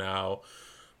canon now.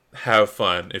 Have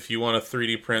fun. If you want to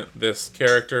 3D print this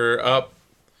character up,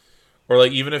 or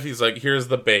like even if he's like, here's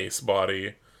the base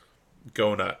body,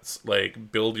 go nuts.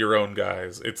 Like build your own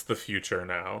guys. It's the future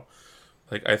now.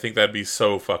 Like I think that'd be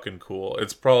so fucking cool.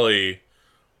 It's probably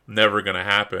never gonna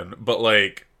happen, but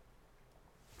like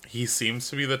he seems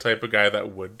to be the type of guy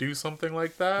that would do something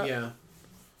like that. Yeah.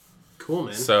 Cool,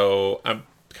 man. So I'm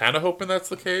kind of hoping that's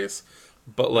the case,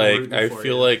 but like rooting I for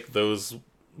feel you. like those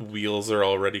wheels are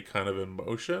already kind of in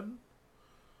motion.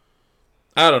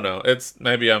 I don't know. It's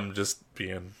maybe I'm just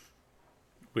being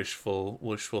wishful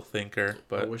thinker, A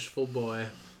but wishful boy.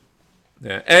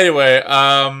 Yeah. Anyway,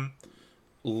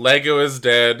 Lego is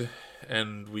dead,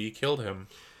 and we killed him.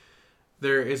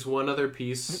 There is one other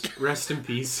piece. Rest in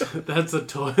peace. That's a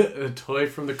toy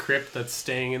from the crypt that's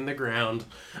staying in the ground.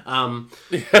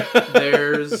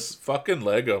 There's fucking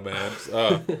Lego, man.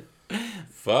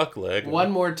 Fuck Lego. one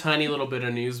more tiny little bit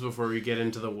of news before we get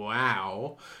into the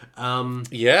wow.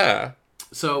 Yeah.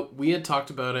 So we had talked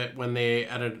about it when they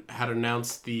had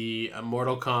announced the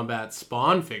Mortal Kombat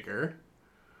Spawn figure.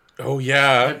 Oh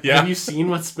yeah. Have you seen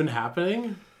what's been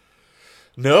happening?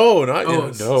 No, not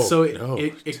yet. No. So no.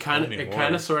 it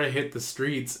kind of sort of hit the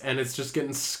streets, and it's just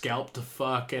getting scalped to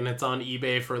fuck, and it's on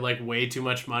eBay for like way too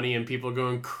much money, and people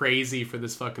going crazy for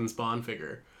this fucking Spawn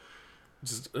figure.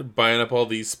 Just buying up all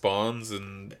these spawns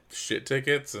and shit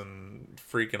tickets and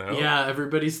freaking out. Yeah,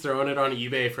 everybody's throwing it on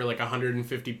eBay for like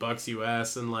 $150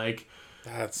 US, and like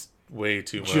that's way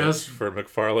too much for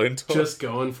McFarlane. Just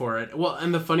going for it. Well,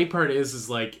 and the funny part is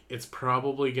like it's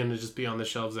probably going to just be on the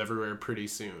shelves everywhere pretty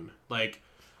soon. Like,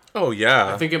 oh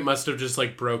yeah, I think it must have just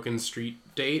like broken street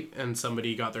date and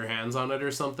somebody got their hands on it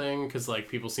or something, because like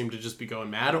people seem to just be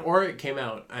going mad, or it came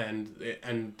out and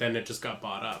then it just got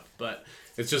bought up. But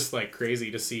it's just like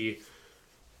crazy to see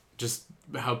just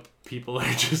how people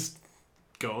are just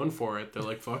going for it. They're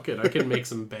like, fuck it, I can make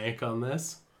some bank on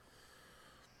this.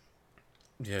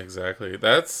 Yeah, exactly.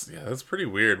 That's pretty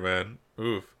weird, man.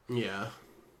 Oof. Yeah.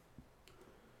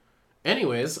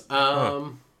 Anyways,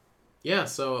 yeah,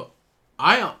 so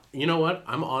you know what?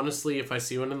 I'm honestly, if I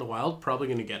see one in the wild, probably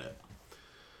going to get it.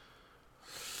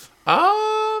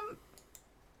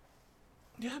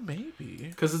 Yeah, maybe.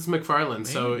 Because it's McFarlane,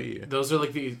 so those are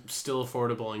like still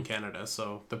affordable in Canada,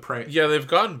 so the price... Yeah, they've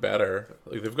gotten better.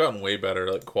 Like, they've gotten way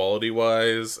better, like,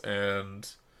 quality-wise, and...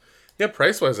 Yeah,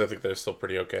 price-wise, I think they're still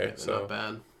pretty okay. Yeah, so not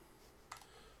bad.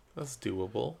 That's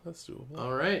doable.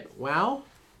 All right. Wow.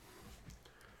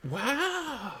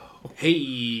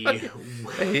 Hey. I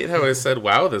hate how I said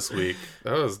wow this week.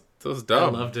 That was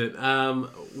dumb. I loved it.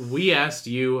 We asked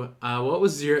you, what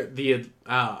was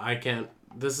I can't...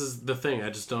 This is the thing. I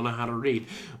just don't know how to read.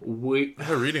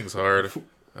 Reading's hard.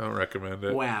 I don't recommend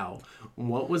it. Wow.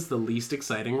 What was the least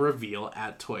exciting reveal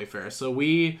at Toy Fair? So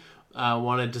we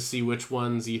wanted to see which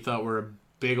ones you thought were a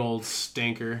big old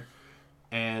stinker.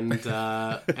 And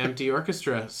Empty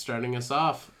Orchestra starting us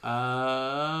off.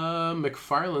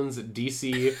 McFarlane's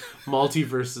DC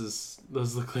Multiverses.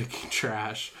 Those look like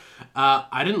trash.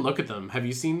 I didn't look at them. Have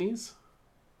you seen these?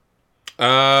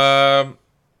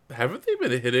 Haven't they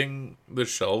been hitting the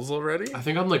shelves already? I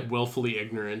think I'm like willfully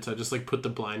ignorant. I just like put the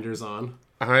blinders on.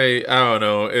 I don't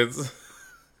know.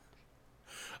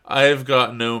 I've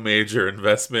got no major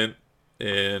investment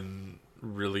in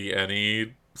really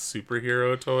any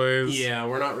superhero toys. Yeah,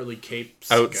 we're not really capes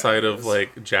outside guys. Of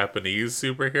like Japanese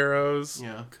superheroes.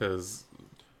 Yeah, because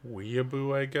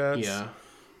weeaboo, I guess. Yeah.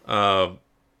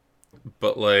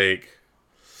 But like,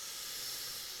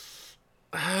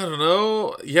 I don't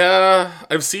know. Yeah,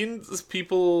 I've seen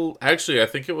people. Actually, I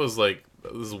think it was like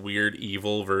this weird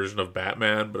evil version of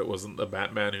Batman, but it wasn't the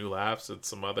Batman Who Laughs. It's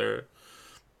some other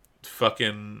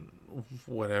fucking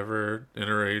whatever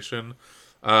iteration.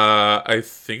 I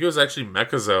think it was actually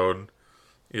MechaZone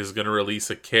is going to release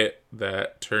a kit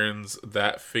that turns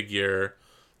that figure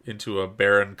into a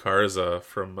Baron Karza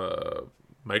from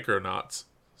Micronauts.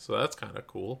 So that's kind of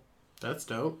cool. That's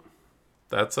dope.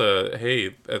 That's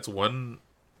one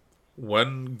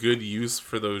good use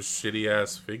for those shitty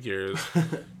ass figures.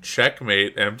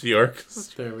 Checkmate, Empty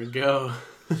Orchestra. There we go.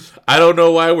 I don't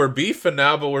know why we're beefing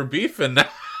now, but we're beefing now.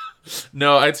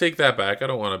 No, I take that back. I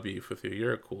don't want to beef with you.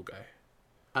 You're a cool guy.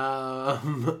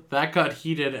 That got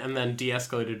heated and then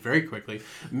de-escalated very quickly.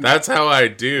 That's how I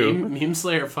do. Meme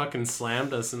Slayer fucking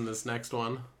slammed us in this next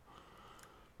one.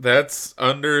 That's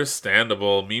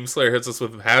understandable. Meme Slayer hits us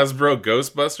with Hasbro,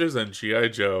 Ghostbusters, and G.I.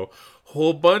 Joe.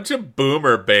 Whole bunch of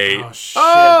boomer bait. Oh, shit.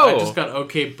 I just got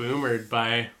okay boomered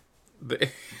by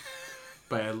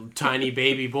a tiny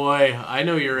baby boy. I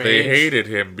know your age. They hated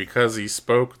him because he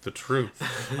spoke the truth.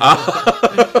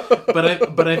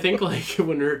 But I think like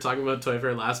when we were talking about Toy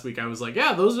Fair last week, I was like,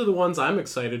 yeah, those are the ones I'm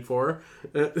excited for.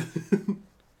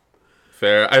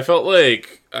 Fair. I felt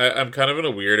like I'm kind of in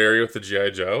a weird area with the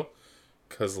G.I. Joe.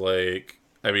 Because, like,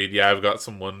 I mean, yeah, I've got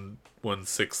some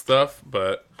 1/6 stuff,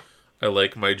 but I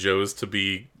like my Joes to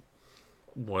be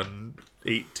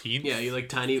 1/18. Yeah, you like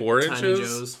tiny 4 tiny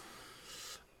inches. Joes.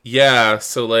 Yeah,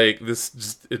 so, like,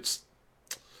 it's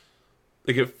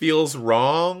like, it feels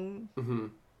wrong,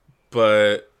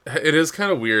 but it is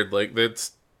kind of weird. Like,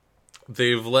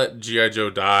 they've let G.I. Joe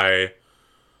die,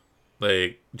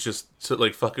 like, just to,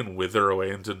 like, fucking wither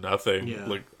away into nothing. Yeah.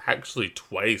 Like, actually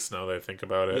twice now that I think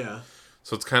about it. Yeah.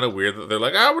 So it's kind of weird that they're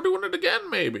like, we're doing it again,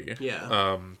 maybe.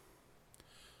 Yeah.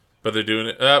 But they're doing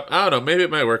it. I don't know. Maybe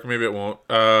it might work. Maybe it won't.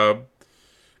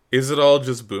 Is it all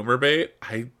just boomer bait?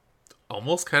 I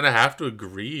almost kind of have to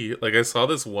agree. Like, I saw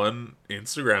this one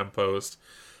Instagram post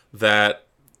that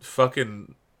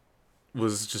fucking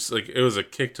was just like, it was a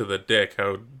kick to the dick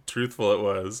how truthful it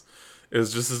was. It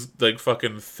was just this like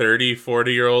fucking 30,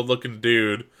 40-year-old looking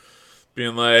dude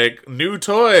being like, new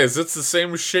toys, it's the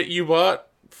same shit you bought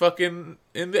fucking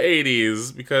in the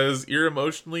 80s because you're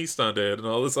emotionally stunted and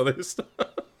all this other stuff.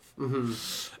 Mm-hmm.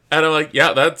 And I'm like,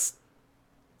 yeah, that's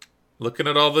looking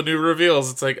at all the new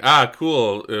reveals. It's like,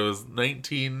 cool. It was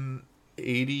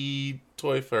 1980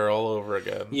 Toy Fair all over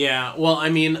again. Yeah, well, I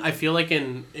mean, I feel like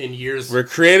in years... We're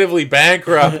creatively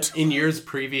bankrupt. In years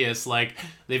previous, like,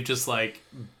 they've just, like,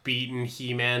 beaten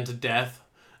He-Man to death.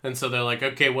 And so they're like,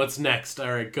 okay, what's next?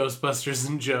 All right, Ghostbusters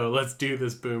and Joe, let's do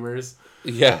this, boomers.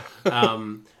 Yeah.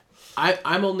 I'm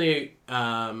only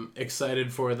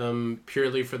excited for them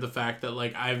purely for the fact that,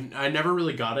 like, I never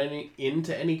really got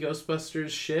into any Ghostbusters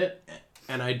shit,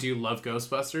 and I do love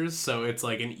Ghostbusters, so it's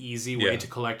like an easy way to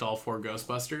collect all 4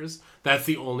 Ghostbusters. That's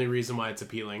the only reason why it's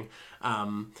appealing.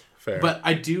 Fair. But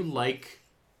I do like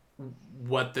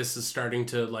what this is starting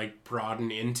to, like,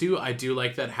 broaden into. I do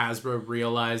like that Hasbro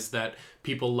realized that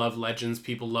people love Legends,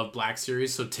 people love Black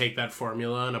Series, so take that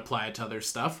formula and apply it to other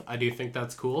stuff. I do think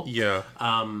that's cool. Yeah.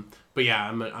 But yeah,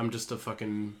 I'm just a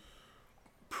fucking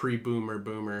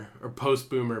pre-boomer or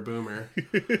post-boomer.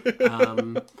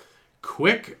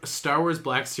 Quick, Star Wars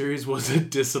Black Series was a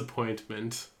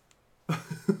disappointment.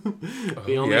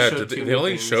 They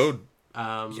only showed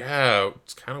yeah,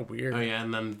 it's kind of weird. Oh yeah,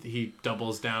 and then he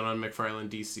doubles down on McFarlane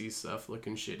DC stuff,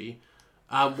 looking shitty.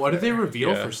 What did they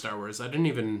reveal for Star Wars? I didn't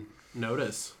even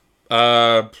notice.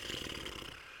 Not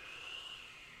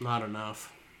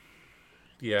enough.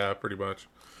 Yeah, pretty much.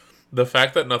 The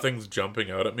fact that nothing's jumping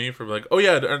out at me from like, oh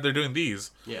yeah, they're doing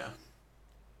these. Yeah.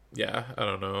 Yeah, I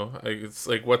don't know. It's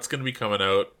like, what's going to be coming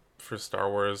out for Star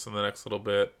Wars in the next little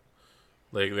bit?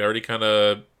 Like, they already kind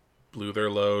of blew their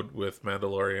load with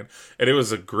Mandalorian. And it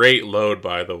was a great load,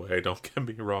 by the way. Don't get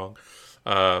me wrong.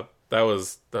 That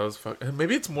was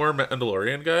maybe it's more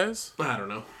Mandalorian, guys? I don't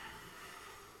know.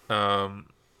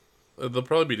 They'll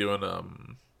probably be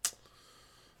doing,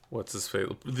 what's his face?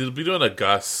 They'll be doing a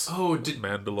Gus.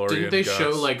 Mandalorian didn't they Gus. show,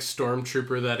 like,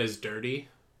 Stormtrooper that is dirty?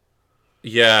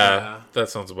 Yeah, that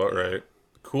sounds about right.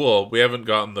 Cool. We haven't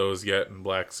gotten those yet in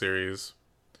Black Series.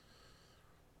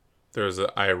 There was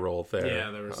an eye roll there. Yeah,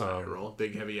 there was an eye roll.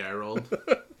 Big, heavy eye roll.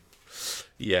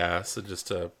 Yeah, so just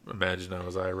to imagine I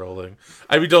was eye rolling.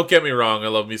 I mean, don't get me wrong. I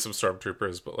love me some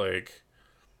Stormtroopers, but, like,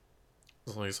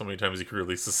 there's only so many times you can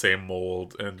release the same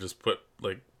mold and just put,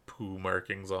 like, poo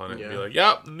markings on it and be like,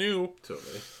 yep, new.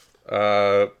 Totally.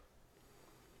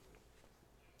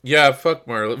 Yeah, fuck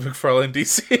McFarlane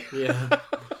DC. Yeah.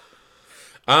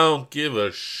 I don't give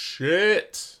a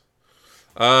shit.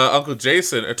 Uncle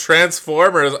Jason, a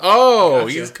Transformers. Oh,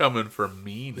 Gotcha. He's coming for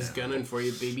me now. He's gunning for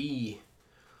you, baby.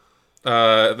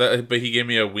 But he gave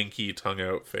me a winky tongue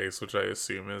out face, which I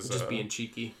assume is Just being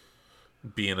cheeky.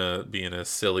 being a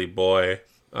silly boy.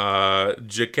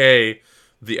 JK,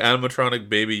 the animatronic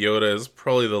Baby Yoda is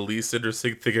probably the least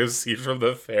interesting thing I've seen from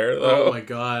the fair, though. Oh my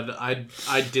god,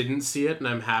 I didn't see it, and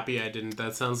I'm happy I didn't.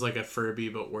 That sounds like a Furby,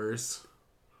 but worse.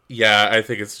 Yeah, I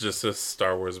think it's just a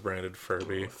Star Wars branded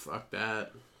Furby. Oh, fuck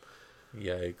that.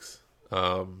 Yikes.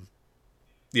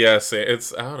 Yeah,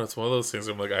 it's, I don't know, it's one of those things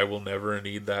where I'm like, I will never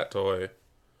need that toy.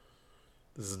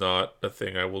 This is not a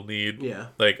thing I will need. Yeah.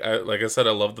 Like I said,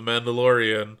 I love the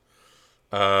Mandalorian.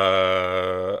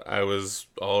 I was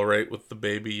alright with the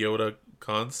Baby Yoda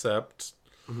concept.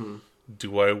 Mm-hmm.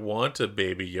 Do I want a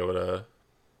Baby Yoda?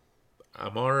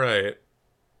 I'm alright.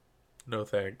 No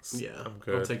thanks. Yeah, I'm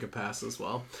good. I'll take a pass as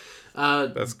well.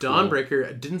 That's Dawnbreaker,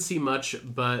 I didn't see much,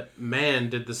 but man,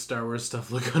 did the Star Wars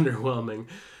stuff look underwhelming.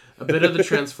 A bit of the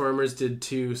Transformers did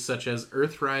too, such as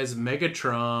Earthrise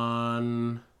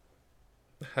Megatron...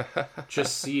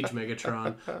 Just Siege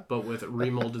Megatron, but with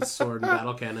remolded sword and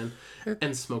battle cannon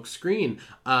and smoke screen.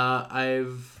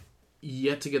 I've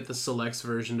yet to get the Selects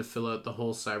version to fill out the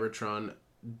whole Cybertron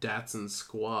Datsun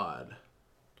squad.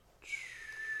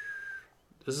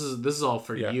 This is all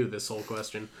for you. This whole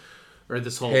question, or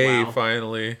this whole hey, wow.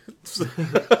 Finally.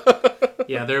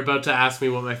 Yeah, they're about to ask me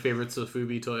what my favorite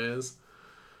Sofubi toy is.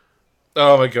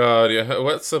 Oh my god! Yeah,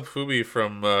 what's Sofubi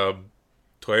from?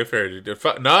 Toy Fair did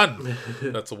none.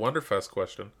 That's a Wonderfest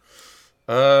question.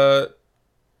 Yeah,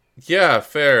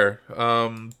 fair.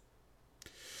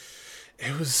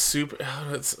 It was super.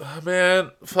 Man,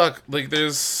 fuck. Like,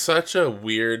 there's such a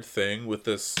weird thing with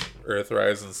this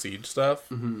Earthrise and Siege stuff.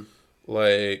 Mm-hmm.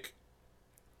 like,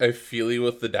 I feel you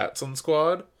with the Datsun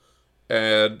Squad,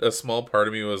 and a small part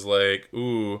of me was like,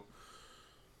 ooh,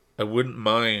 I wouldn't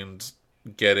mind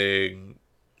getting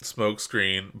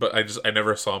Smokescreen, but I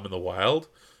never saw him in the wild.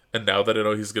 And now that I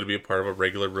know he's going to be a part of a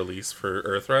regular release for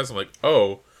Earthrise, I'm like,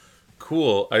 oh,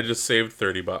 cool. I just saved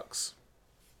 $30.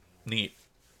 Neat.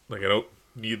 Like, I don't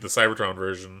need the Cybertron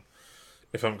version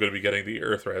if I'm going to be getting the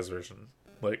Earthrise version.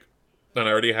 Like, and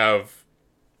I already have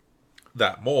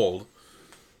that mold.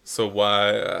 So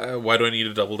why do I need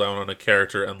to double down on a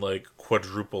character and like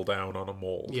quadruple down on a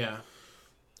mold? Yeah.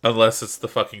 Unless it's the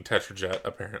fucking Tetrajet,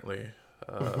 apparently.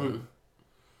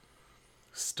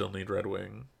 Still need Red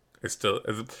Wing.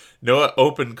 No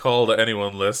open call to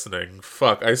anyone listening.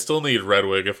 Fuck, I still need Red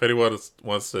Wing. If anyone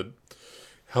wants to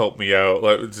help me out,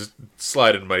 just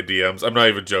slide in my DMs. I'm not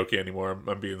even joking anymore.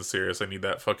 I'm being serious. I need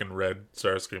that fucking red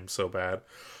Starscream so bad.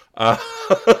 Uh,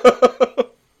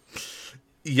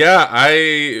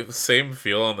 yeah, same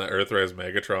feel on the Earthrise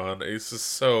Megatron. It's just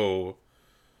so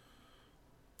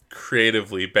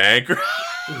creatively bankrupt.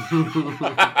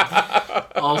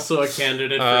 Also a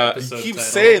candidate for episode You keep title.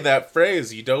 saying that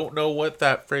phrase. You don't know what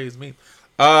that phrase means.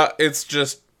 It's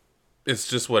just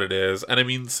what it is. And I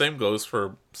mean, same goes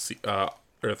for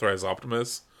Earthrise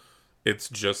Optimus. It's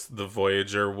just the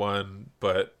Voyager one,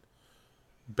 but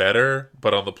better.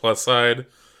 But on the plus side,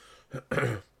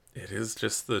 it is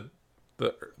just the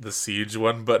Siege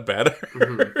one, but better.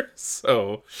 Mm-hmm.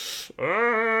 So,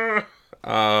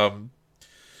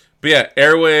 but yeah,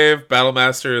 Airwave,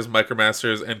 Battlemasters,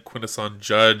 Micromasters, and Quintesson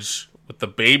Judge with the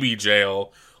baby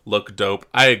jail look dope.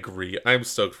 I agree. I'm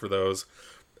stoked for those.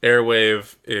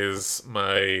 Airwave is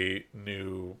my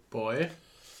new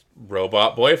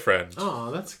robot boyfriend. Oh,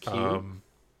 that's cute.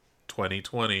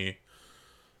 2020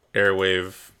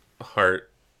 Airwave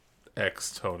Heart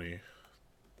X Tony.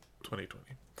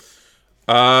 2020.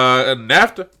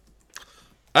 NAFTA.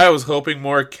 I was hoping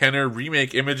more Kenner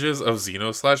remake images of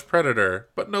Xeno/Predator,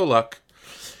 but no luck.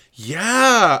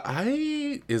 Yeah,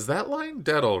 is that line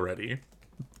dead already?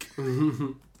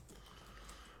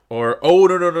 Or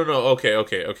no.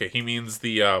 Okay. He means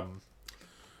the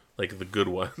like the good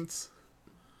ones.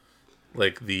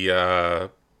 Like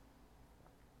the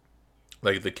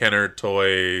Kenner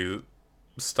toy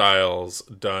styles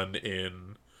done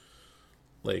in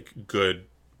like good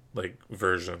like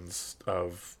versions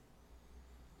of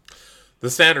the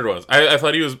standard ones. I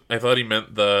thought he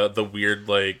meant the weird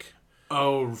like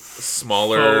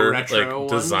smaller like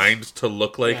ones? Designed to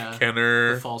look like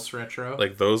Kenner, the false retro,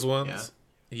 like those ones.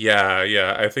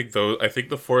 Yeah. I think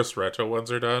the Force retro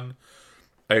ones are done.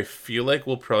 I feel like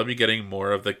we'll probably be getting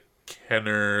more of the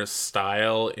Kenner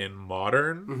style in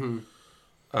modern,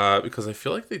 because I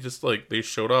feel like they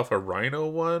showed off a Rhino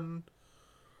one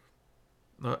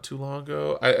not too long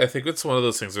ago. I think it's one of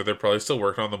those things where they're probably still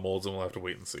working on the molds and we'll have to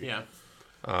wait and see. Yeah.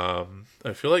 I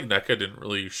feel like NECA didn't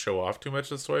really show off too much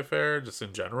this Toy Fair, just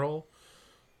in general,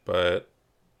 but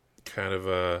kind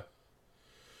of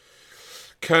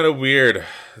weird.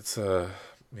 It's yeah,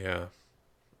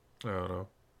 I don't know.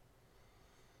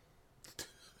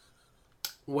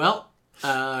 Well,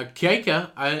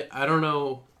 Keika, I don't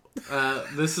know.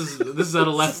 This is out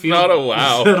of left field. Not a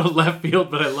wow. This is out of left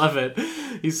field, but I love it.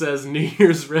 He says, New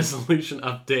Year's resolution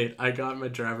update. I got my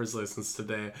driver's license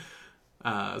today.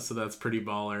 So that's pretty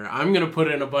baller. I'm going to put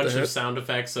in a bunch of sound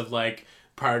effects of like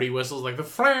party whistles, like the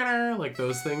flanner, like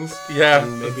those things. Yeah.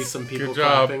 And maybe some people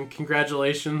clapping.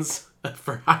 Congratulations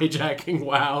for hijacking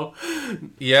WoW.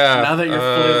 Yeah. Now that you're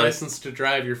fully licensed to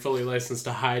drive, you're fully licensed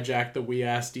to hijack the We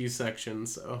Asked You section,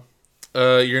 so...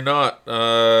 You're not.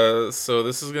 So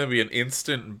this is going to be an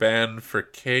instant ban for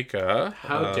Keika.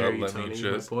 How dare you, Tony,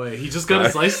 my boy. He just got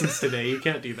his license today. You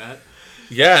can't do that.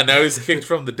 Yeah, now he's kicked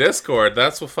from the Discord.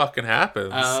 That's what fucking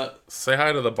happens. Say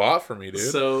hi to the bot for me, dude.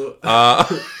 So,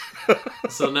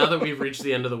 so now that we've reached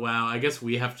the end of the WoW, I guess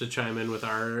we have to chime in with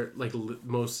our like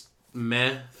most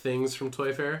meh things from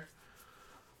Toy Fair.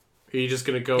 Are you just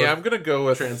going to go I'm going to go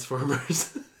with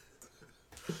Transformers.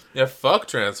 Yeah, fuck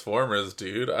Transformers,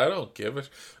 dude. I don't give a...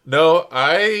 No,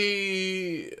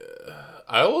 I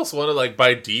almost want to, like,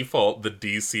 by default, the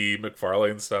DC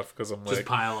McFarlane stuff, because I'm just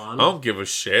pile on. I don't give a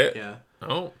shit. Yeah.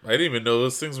 I didn't even know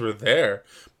those things were there.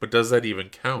 But does that even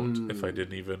count if I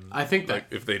didn't even... I think that...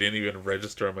 if they didn't even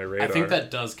register on my radar? I think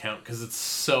that does count, because it's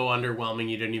so underwhelming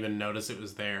you didn't even notice it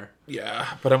was there.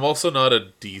 Yeah, but I'm also not a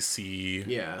DC...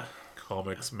 Yeah.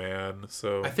 Comics man,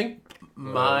 so I think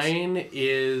mine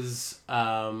is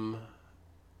the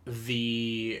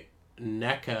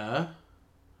NECA.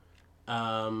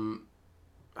 I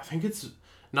think it's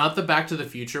not the Back to the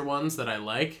Future ones that I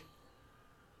like,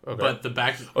 Okay. But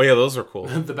Oh yeah, those are cool.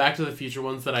 the Back to the Future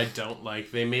ones that I don't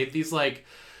like, they made these like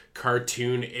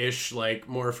cartoon-ish, like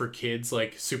more for kids,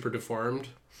 like super deformed.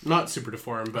 Not super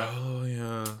deformed, but Oh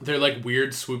yeah. they're like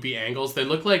weird swoopy angles. They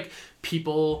look like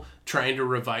people trying to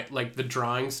revive, like the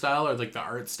drawing style or like the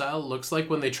art style looks like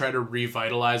when they try to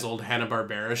revitalize old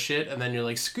Hanna-Barbera shit, and then you're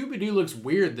like, Scooby-Doo looks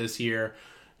weird this year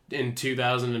in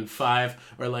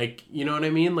 2005, or like, you know what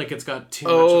I mean? Like it's got too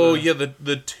much of a... yeah,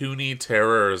 the Toonie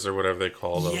Terrors or whatever they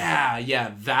call them.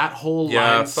 Yeah, that whole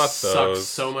Yeah, line fuck sucks those.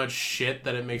 so much shit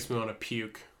that it makes me want to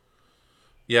puke.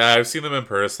 Yeah, I've seen them in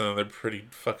person, and they're pretty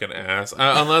fucking ass.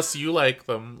 Unless you like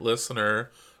them,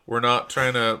 listener. We're not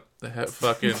trying to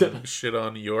fucking shit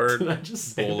on your Did I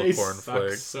just say bowl they of suck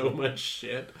cornflakes. so much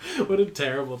shit? What a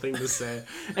terrible thing to say.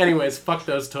 Anyways, fuck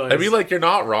those toys. I mean, like, you're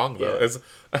not wrong, though. Yeah. It's...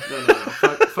 No.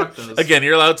 Fuck those. Again,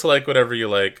 you're allowed to like whatever you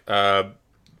like.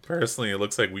 Personally, it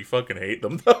looks like we fucking hate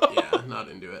them, though. Yeah, not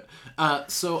into it.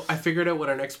 So I figured out what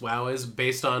our next WoW is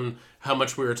based on how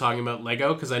much we were talking about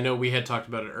Lego, because I know we had talked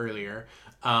about it earlier.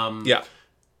 Yeah.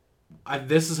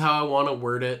 This is how I want to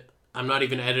word it. I'm not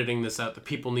even editing this out. The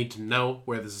people need to know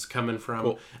where this is coming from.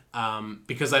 Cool.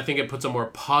 Because I think it puts a more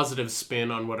positive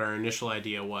spin on what our initial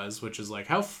idea was, which is like,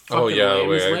 how fucking yeah,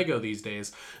 lame is I- Lego these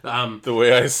days? The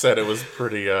way I said it was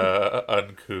pretty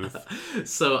uncouth.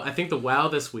 So I think the WoW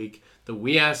this week that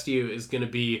we asked you is going to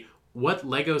be, what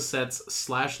Lego sets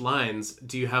 / lines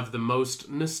do you have the most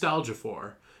nostalgia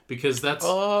for? Because that's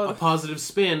a positive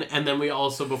spin. And then we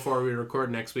also, before we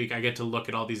record next week, I get to look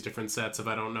at all these different sets if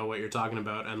I don't know what you're talking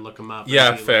about and look them up. Yeah,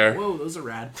 and be fair. Like, whoa, those are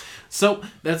rad. So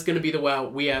that's going to be the WoW.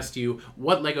 We asked you,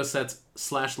 what Lego sets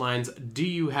 / lines do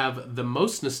you have the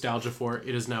most nostalgia for?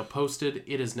 It is now posted.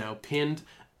 It is now pinned.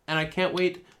 And I can't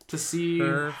wait to see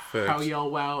Perfect. how y'all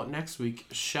WoW next week.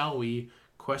 Shall we?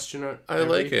 Question I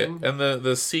like it. everything? And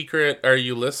the secret "Are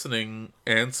you listening?"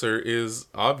 answer is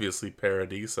obviously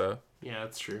Paradisa. Yeah,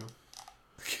 that's true.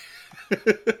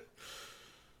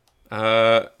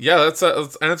 Yeah, let's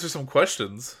answer some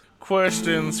questions.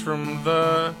 Questions from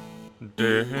the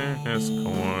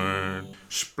Discord.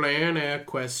 Splana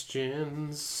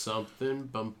questions. Something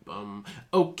bum bum.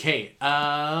 Okay.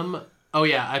 Oh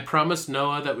yeah, I promised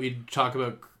Noah that we'd talk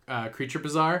about Creature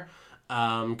Bazaar.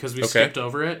 Because we skipped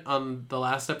over it on the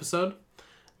last episode.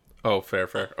 Oh, fair.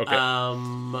 Okay.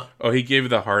 Um, he gave you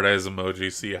the hard eyes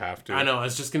emoji, so you have to. I know. I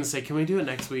was just gonna say, can we do it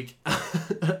next week?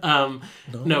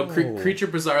 No, Creature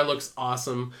Bazaar looks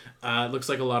awesome. It looks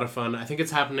like a lot of fun. I think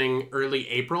it's happening early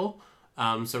April.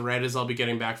 So right as I'll be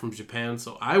getting back from Japan,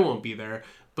 so I won't be there.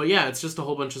 But yeah, it's just a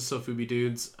whole bunch of Sofubi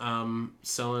dudes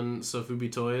selling Sofubi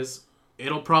toys.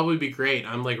 It'll probably be great.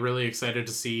 I'm like really excited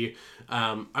to see.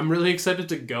 I'm really excited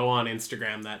to go on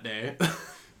Instagram that day.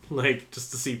 Like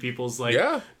just to see people's like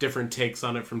different takes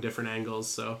on it from different angles.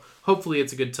 So hopefully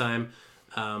it's a good time.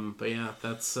 But yeah,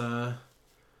 that's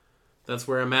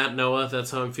where I'm at, Noah. That's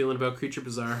how I'm feeling about Creature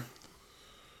Bazaar.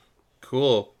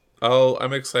 Cool.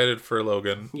 I'm excited for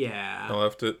Logan. Yeah. I'll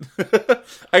have to.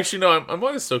 Actually, no. I'm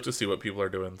always stoked to see what people are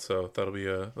doing. So that'll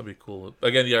be cool.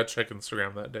 Again, yeah. Check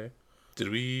Instagram that day. Did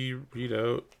we read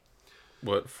out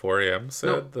what 4am said?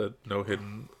 No. The no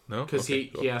hidden. No, Because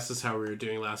Okay, he asked us how we were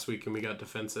doing last week, and we got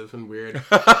defensive and weird.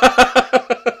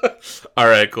 All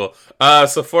right, cool.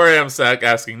 So 4am Sack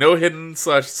asking no hidden /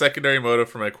 secondary motive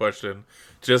for my question.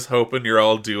 Just hoping you're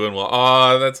all doing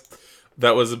well.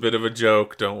 That was a bit of a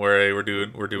joke. Don't worry, we're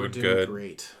doing good.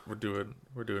 Great. We're doing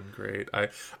great.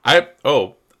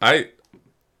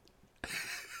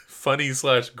 Funny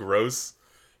 / gross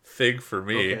thing for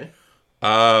me. Okay.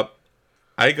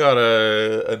 I got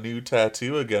a new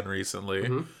tattoo again recently.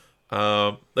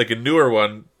 Mm-hmm. Like a newer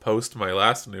one post my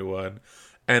last new one.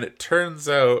 And it turns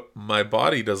out my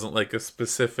body doesn't like a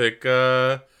specific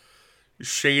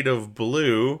shade of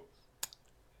blue.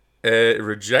 It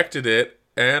rejected it,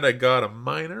 and I got a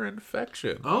minor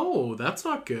infection. Oh, that's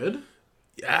not good.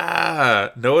 Yeah.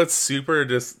 No, it's super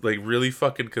just like really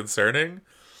fucking concerning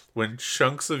when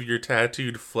chunks of your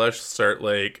tattooed flesh start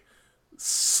like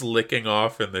slicking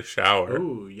off in the shower.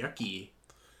 Ooh, yucky.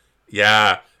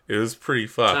 Yeah, it was pretty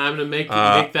fucked. Time to make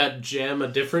that gem a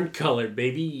different color,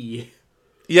 baby.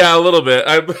 Yeah, a little bit.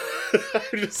 I'm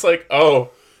just like,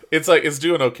 it's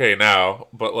doing okay now,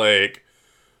 but like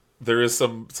there is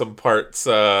some parts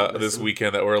this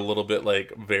weekend that were a little bit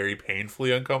like very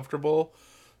painfully uncomfortable,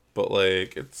 but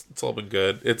like it's all been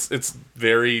good. It's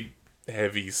very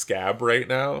heavy scab right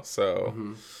now,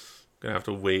 so gonna have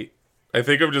to wait. I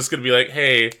think I'm just gonna be like,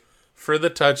 hey, for the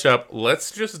touch up,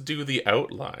 let's just do the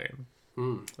outline.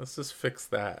 Let's just fix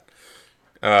that.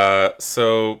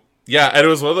 So yeah, and it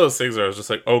was one of those things where I was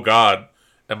just like, oh god,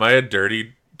 am I a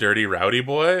dirty rowdy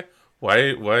boy,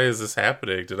 why is this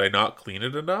happening? Did I not clean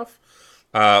it enough?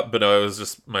 But no, it was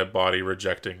just my body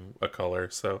rejecting a color.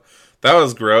 So that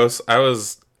was gross. I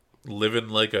was living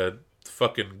like a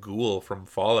fucking ghoul from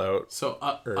Fallout. So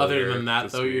other earlier than that,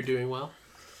 this though, you're week. doing well.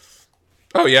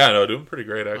 Oh yeah, no, doing pretty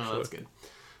great Oh, actually. that's good.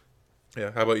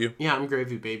 Yeah, how about you? Yeah, I'm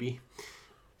gravy, baby.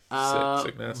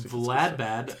 Sick, nasty. Vlad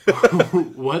Bad,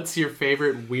 what's your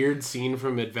favorite weird scene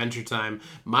from Adventure Time?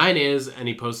 Mine is, and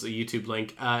he posts a YouTube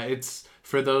link. It's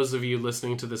for those of you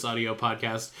listening to this audio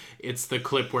podcast. It's the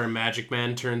clip where Magic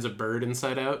Man turns a bird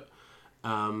inside out.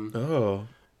 Oh,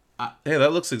 hey,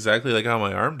 that looks exactly like how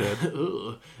my arm did.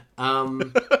 Ooh. Oh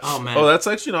man, Oh, that's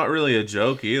actually not really a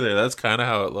joke either. That's kind of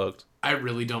how it looked. I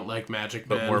really don't like Magic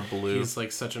Man. But more blue. He's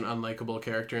like such an unlikable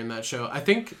character in that show. I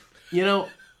think,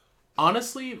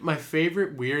 honestly, my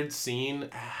favorite weird scene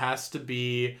has to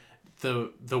be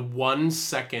the 1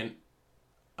 second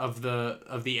of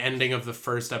the ending of the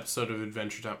first episode of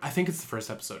Adventure Time. I think it's the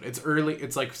first episode. It's early.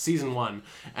 It's like season 1,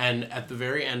 and at the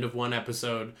very end of one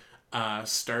episode,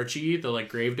 Starchy, the like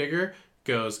gravedigger,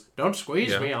 goes, "Don't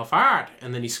squeeze me, I'll fart,"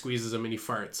 and then he squeezes him and he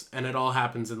farts, and it all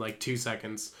happens in like 2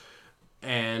 seconds.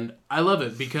 And I love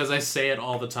it because I say it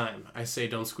all the time. I say,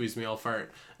 "Don't squeeze me, I'll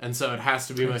fart," and so it has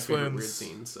to be my favorite weird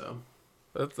scene. So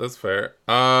That's fair.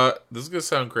 This is gonna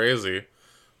sound crazy,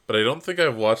 but I don't think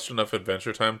I've watched enough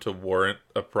Adventure Time to warrant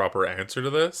a proper answer to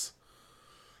this.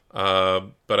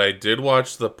 But I did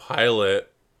watch the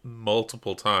pilot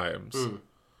multiple times,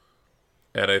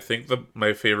 and I think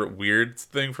my favorite weird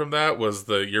thing from that was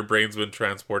your brain's been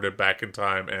transported back in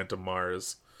time and to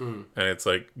Mars, and it's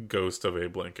like Ghost of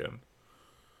Abe Lincoln.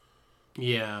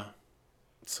 yeah,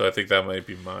 So I think that might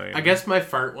be mine. I guess my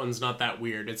fart one's not that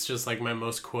weird. It's just like my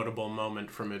most quotable moment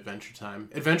from Adventure Time.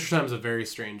 Adventure Time's a very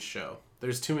strange show.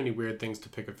 There's too many weird things to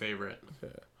pick a favorite.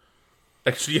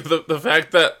 Actually, the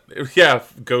fact that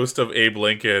Ghost of Abe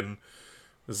Lincoln.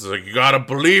 This is like, you gotta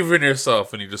believe in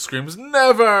yourself, and he just screams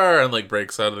 "never" and like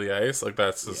breaks out of the ice. Like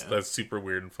that's super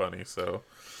weird and funny. So,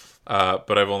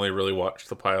 but I've only really watched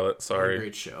the pilot. Sorry.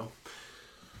 Great show.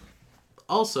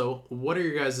 Also, what are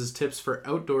your guys' tips for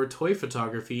outdoor toy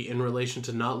photography in relation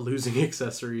to not losing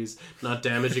accessories, not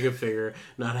damaging a figure,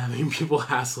 not having people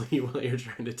hassle you while you're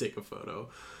trying to take a photo?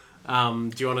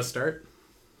 Do you want to start?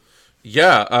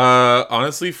 Yeah,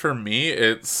 honestly, for me,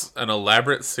 it's an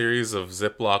elaborate series of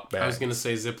Ziploc bags. I was going to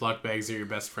say Ziploc bags are your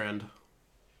best friend.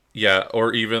 Yeah,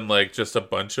 or even like just a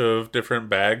bunch of different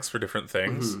bags for different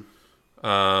things.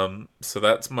 So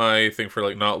that's my thing for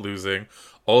like not losing.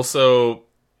 Also,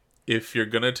 if you're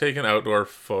gonna take an outdoor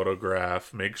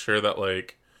photograph, make sure that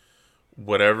like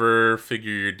whatever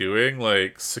figure you're doing,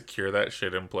 like secure that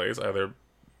shit in place. Either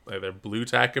blue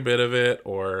tack a bit of it,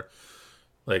 or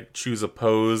like choose a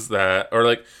pose that, or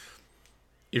like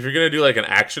if you're gonna do like an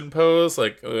action pose,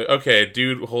 like okay,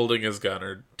 dude holding his gun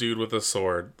or dude with a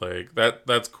sword, like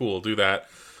that's cool. Do that,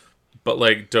 but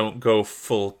like don't go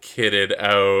full kitted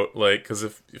out, like because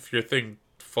if your thing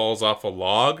falls off a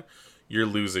log, you're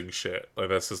losing shit. Like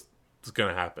that's just it's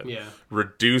gonna happen. Yeah.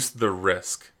 Reduce the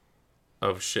risk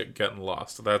of shit getting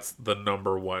lost. That's the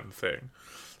number one thing.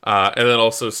 And then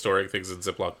also storing things in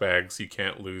Ziploc bags. You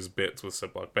can't lose bits with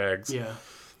Ziploc bags. Yeah.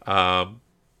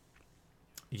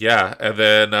 Yeah, and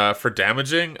then for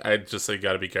damaging, I'd just say you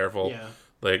gotta be careful. Yeah.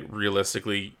 Like,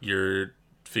 realistically, your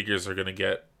figures are gonna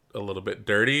get a little bit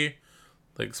dirty,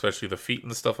 like, especially the feet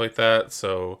and stuff like that,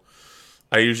 so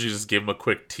I usually just give them a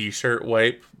quick t-shirt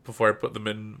wipe before I put them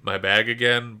in my bag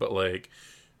again, but, like,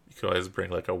 you can always bring,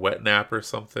 like, a wet nap or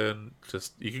something.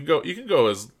 Just, you can go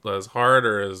as hard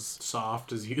or as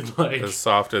soft as you'd like. As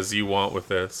soft as you want with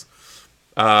this.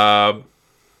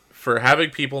 For having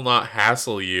people not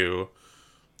hassle you,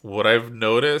 what I've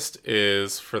noticed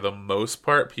is, for the most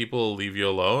part, people will leave you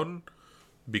alone,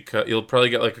 because you'll probably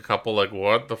get like a couple like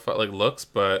what the fuck like looks,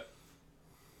 but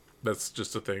that's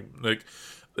just a thing. Like,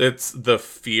 it's the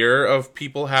fear of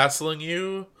people hassling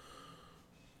you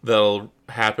that'll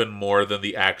happen more than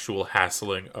the actual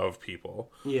hassling of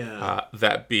people. Yeah.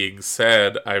 That being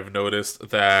said, I've noticed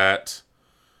that,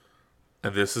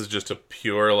 and this is just a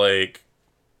pure like,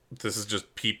 this is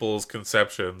just people's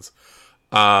conceptions.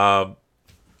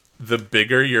 The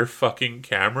bigger your fucking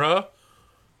camera,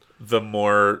 the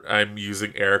more, I'm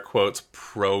using air quotes,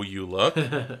 pro you look.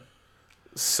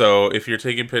 So if you're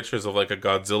taking pictures of like a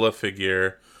Godzilla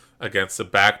figure against a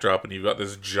backdrop and you've got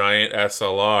this giant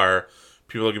SLR,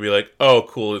 people are gonna be like, oh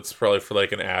cool, it's probably for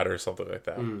like an ad or something like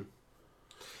that.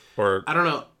 Or I don't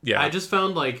know. Yeah. I just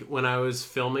found like when I was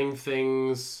filming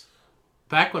things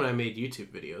back when I made YouTube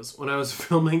videos, when I was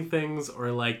filming things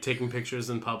or like taking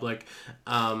pictures in public,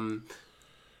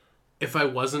 if I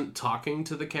wasn't talking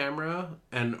to the camera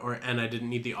and I didn't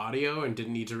need the audio and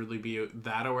didn't need to really be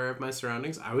that aware of my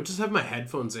surroundings, I would just have my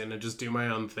headphones in and just do my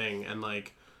own thing, and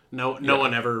like no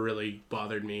one ever really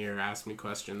bothered me or asked me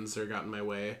questions or got in my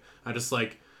way. I just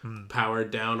like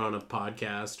powered down on a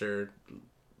podcast or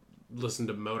listened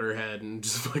to Motorhead and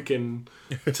just fucking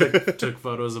took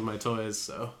photos of my toys.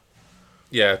 So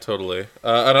Yeah, totally.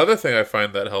 Another thing I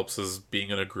find that helps is being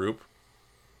in a group.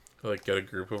 Like, get a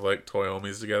group of, like, toy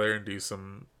homies together and do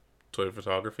some toy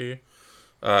photography.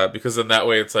 Because then that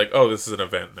way it's like, oh, this is an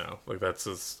event now. Like, that's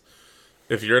just...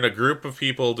 If you're in a group of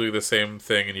people doing the same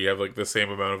thing and you have, like, the same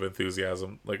amount of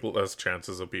enthusiasm, like, less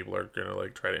chances of people are gonna,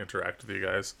 like, try to interact with you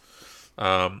guys.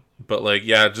 But, like,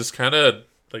 yeah, just kind of,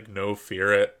 like, no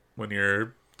fear it when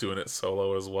you're doing it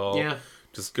solo as well. yeah.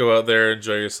 Just go out there,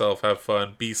 enjoy yourself, have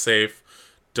fun, be safe.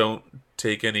 Don't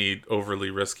take any overly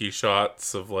risky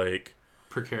shots of, like...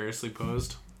 Precariously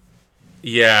posed.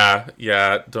 Yeah,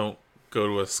 don't go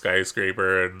to a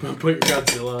skyscraper and Put your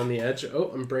Godzilla on the edge.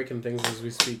 Oh, I'm breaking things as we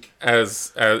speak.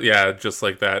 as yeah, just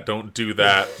like that. Don't do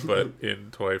that, but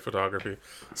in toy photography.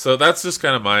 So that's just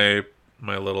kind of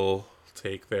my little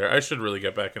take there. I should really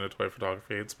get back into toy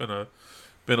photography. It's been a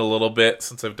little bit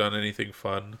since I've done anything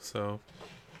fun, so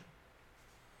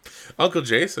Uncle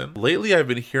Jason. Lately I've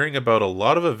been hearing about a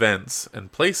lot of events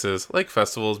and places like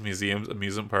festivals, museums,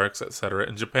 amusement parks, etc.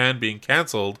 in Japan being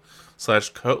cancelled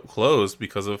 / closed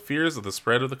because of fears of the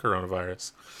spread of the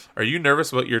coronavirus. Are you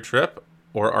nervous about your trip,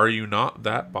 or are you not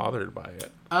that bothered by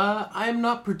it? I'm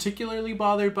not particularly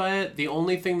bothered by it. The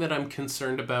only thing that I'm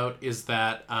concerned about is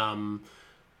that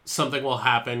something will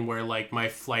happen where like my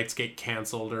flights get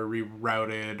canceled or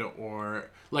rerouted,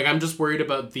 or like I'm just worried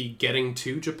about the getting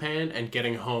to Japan and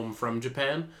getting home from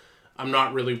Japan. I'm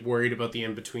not really worried about the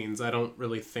in-betweens. I don't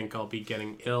really think I'll be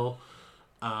getting ill.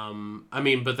 I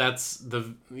mean, but that's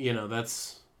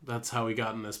that's how we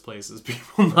got in this place, is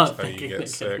people not thinking they're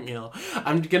getting ill.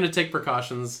 I'm going to take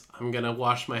precautions. I'm going to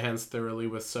wash my hands thoroughly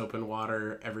with soap and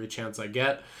water every chance I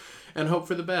get and hope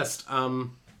for the best.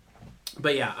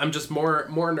 But yeah, I'm just more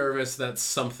nervous that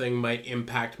something might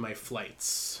impact my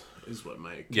flights is what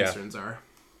my concerns are.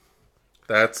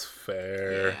 That's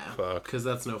fair. Yeah, fuck. because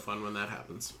that's no fun when that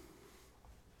happens.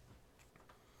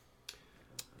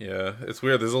 Yeah, it's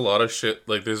weird. There's a lot of shit.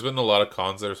 Like, there's been a lot of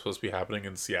cons that are supposed to be happening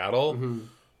in Seattle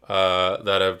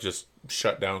that have just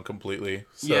shut down completely.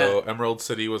 So Emerald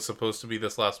City was supposed to be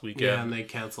this last weekend. Yeah, and they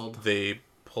canceled. They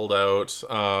pulled out.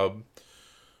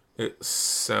 It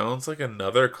sounds like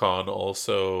another con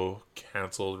also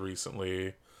canceled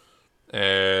recently.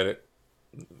 And,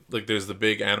 like, there's the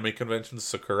big anime convention,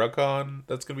 SakuraCon,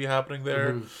 that's going to be happening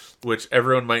there, which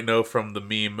everyone might know from the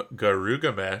meme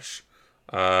Garugamesh.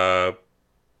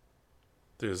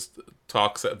 There's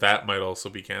talks that might also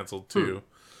be canceled too.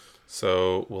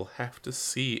 So we'll have to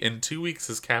see. In 2 weeks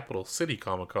is Capital City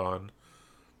Comic-Con,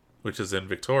 which is in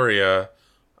Victoria.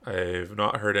 I've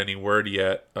not heard any word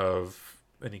yet of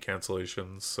any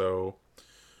cancellations, so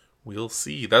we'll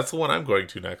see. That's the one I'm going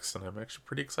to next, and I'm actually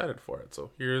pretty excited for it.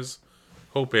 So here's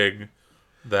hoping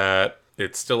that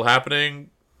it's still happening,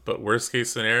 but worst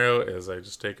case scenario is I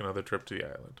just take another trip to the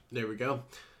island. There we go.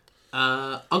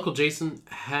 Uncle Jason,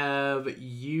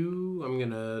 I'm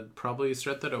gonna probably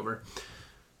start that over.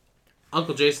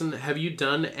 Uncle Jason, have you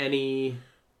done any...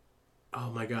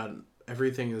 Oh my god,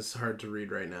 everything is hard to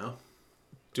read right now.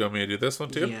 Do you want me to do this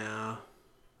one too? Yeah.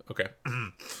 Okay.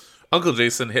 Uncle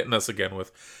Jason hitting us again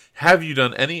with, have you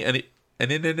done any...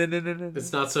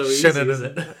 It's not so easy, is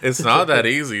it? It's not that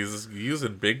easy. He's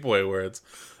using big boy words.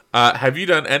 Have you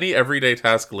done any everyday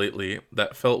task lately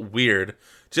that felt weird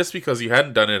just because you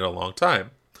hadn't done it in a long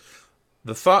time?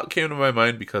 The thought came to my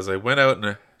mind because I went out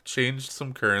and changed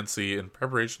some currency in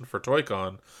preparation for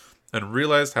ToyCon and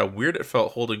realized how weird it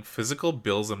felt holding physical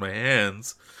bills in my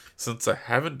hands since I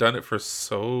haven't done it for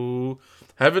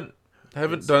haven't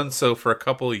done so for a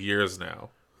couple of years now.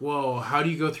 Whoa, how do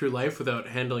you go through life without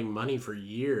handling money for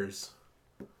years?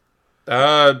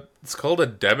 It's called a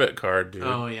debit card, dude.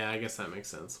 Oh yeah, I guess that makes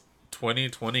sense.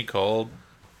 2020 called.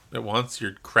 It wants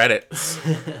your credits.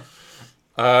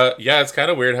 Yeah, it's kind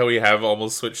of weird how we have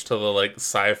almost switched to the like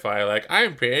sci-fi, like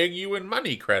I'm paying you in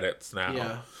money credits now.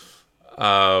 Yeah.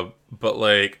 But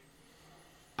like,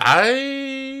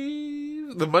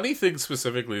 the money thing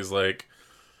specifically is like,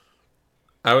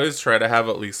 I always try to have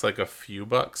at least like a few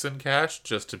bucks in cash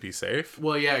just to be safe.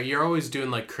 Well, yeah, you're always doing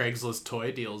like Craigslist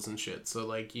toy deals and shit, so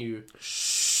like you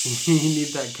need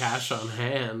that cash on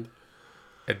hand.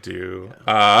 I do.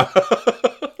 Yeah.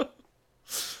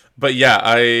 But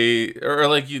yeah, or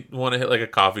like you want to hit like a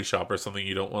coffee shop or something,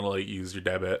 you don't want to like use your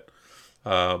debit.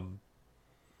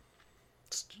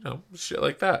 shit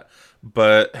like that.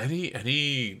 But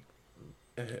any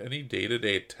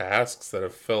day-to-day tasks that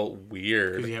have felt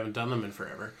weird. Because you haven't done them in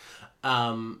forever.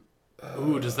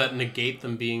 Does that negate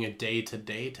them being a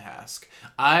day-to-day task?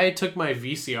 I took my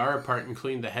VCR apart and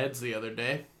cleaned the heads the other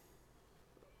day.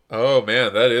 Oh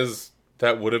man,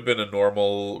 that would have been a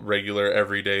normal, regular,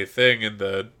 everyday thing in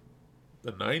the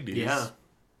 90s. Yeah.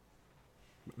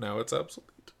 Now it's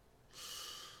obsolete.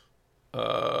 It's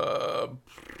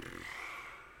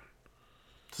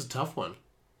a tough one.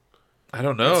 I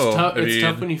don't know. It's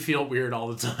tough when you feel weird all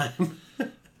the time.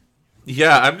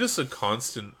 Yeah, I'm just a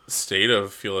constant state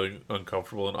of feeling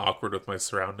uncomfortable and awkward with my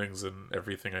surroundings and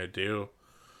everything I do.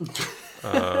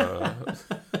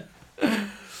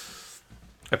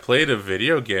 I played a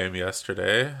video game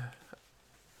yesterday.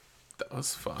 That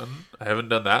was fun. I haven't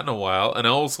done that in a while, and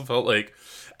I also felt like,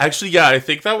 actually, yeah, I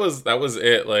think that was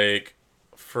it. Like,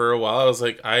 for a while, I was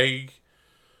like, I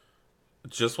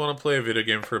just want to play a video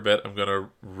game for a bit. I'm gonna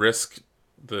risk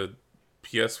the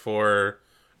PS4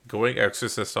 going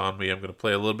Exorcist on me. I'm going to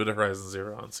play a little bit of Horizon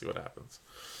Zero and see what happens.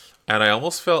 And I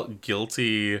almost felt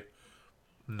guilty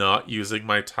not using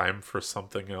my time for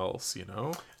something else, you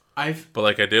know? But,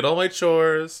 like, I did all my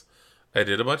chores. I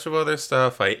did a bunch of other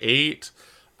stuff. I ate.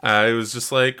 I was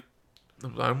just like,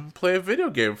 I'm going to play a video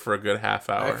game for a good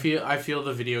half hour. I feel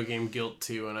the video game guilt,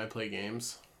 too, when I play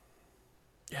games.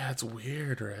 Yeah, it's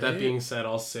weird, right? That being said,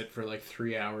 I'll sit for like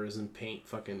 3 hours and paint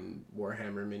fucking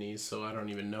Warhammer minis, so I don't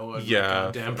even know what my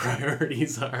goddamn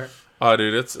priorities are. Oh,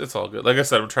 dude, it's all good. Like I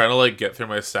said, I'm trying to like get through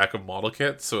my stack of model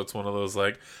kits, so it's one of those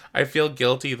like, I feel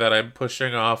guilty that I'm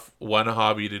pushing off one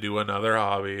hobby to do another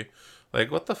hobby. Like,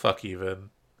 what the fuck even?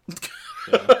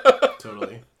 Yeah,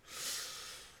 totally.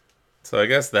 So I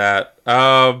guess that.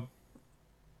 Yeah,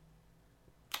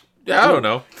 I don't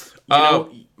know. You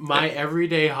know, my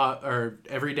everyday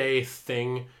everyday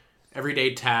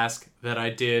task that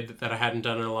I did that I hadn't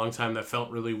done in a long time that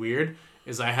felt really weird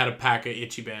is I had a pack of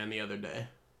Ichiban the other day.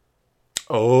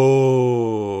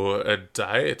 Oh, a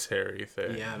dietary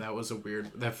thing. Yeah,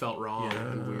 that felt wrong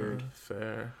and weird.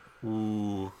 Fair.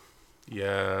 Ooh.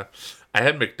 Yeah. I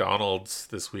had McDonald's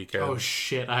this weekend. Oh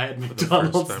shit, I had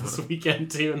McDonald's this weekend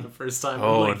too, and the first time.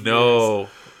 Oh in like no. Years.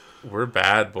 We're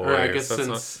bad boys. Or I guess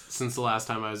since the last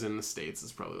time I was in the States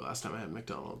is probably the last time I had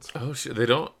McDonald's. Oh shit, they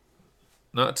don't,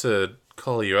 not to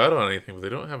call you out on anything, but they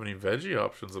don't have any veggie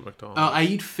options at McDonald's. I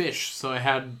eat fish, so I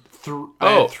had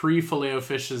had 3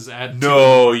 Filet-O-Fishes at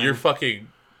No, you're fucking,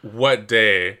 what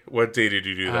day? What day did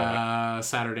you do that?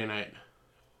 Saturday night.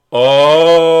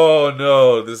 Oh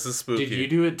no, this is spooky. Did you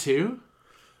do it too?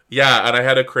 Yeah, and I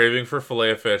had a craving for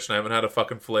Filet-O-Fish, and I haven't had a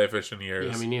fucking Filet-O-Fish in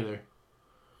years. Yeah, me neither.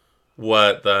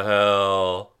 What the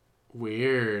hell?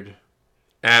 Weird.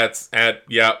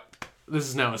 Yep. This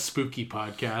is now a spooky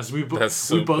podcast. We both.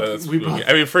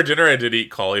 I mean, for dinner I did eat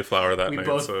cauliflower that night.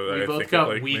 We both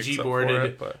got Ouija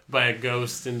boarded by a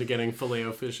ghost into getting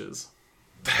Filet-O-Fishes.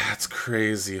 That's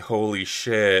crazy. Holy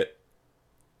shit.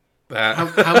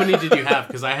 How many did you have?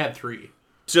 Because I had 3.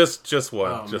 Just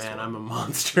one. Oh just man, one. I'm a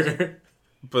monster.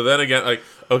 But then again, like,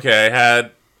 okay,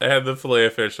 I had the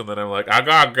Filet-O-Fish, and then I'm like, I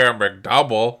gotta get a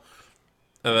McDouble.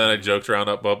 And then I joked around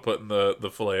about putting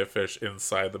the Filet-O-Fish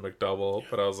inside the McDouble.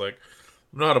 But I was like,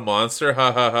 I'm not a monster,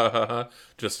 ha ha ha ha ha.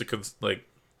 Just to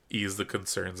ease the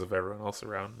concerns of everyone else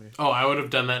around me. Oh, I would have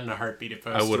done that in a heartbeat if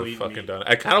I was I would have fucking done it.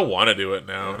 I kind of want to do it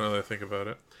now. Now that I think about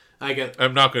it,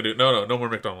 I'm not gonna do it. No more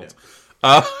McDonald's.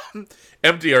 Yeah.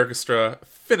 Empty Orchestra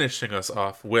finishing us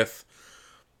off with.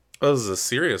 Oh, this is a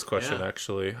serious question,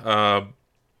 actually. How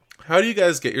do you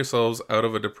guys get yourselves out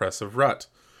of a depressive rut?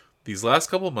 These last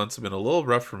couple of months have been a little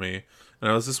rough for me, and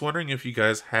I was just wondering if you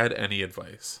guys had any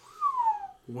advice.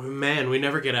 Well, man, we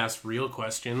never get asked real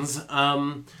questions.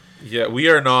 Yeah, we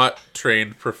are not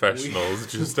trained professionals,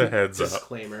 just a heads up.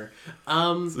 Disclaimer.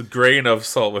 It's a grain of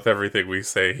salt with everything we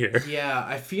say here. Yeah,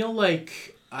 I feel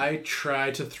like I try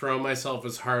to throw myself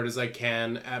as hard as I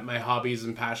can at my hobbies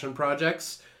and passion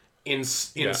projects in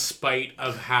spite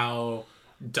of how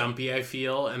dumpy I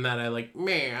feel and that I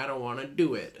I don't want to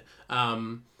do it.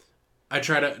 I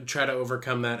try to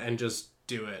overcome that and just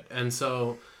do it. And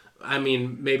so, I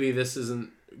mean, maybe this isn't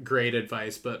great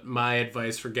advice, but my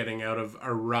advice for getting out of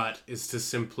a rut is to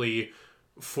simply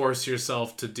force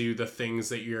yourself to do the things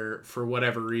that for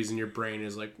whatever reason, your brain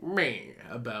is like, meh,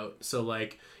 about. So,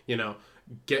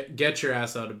 get your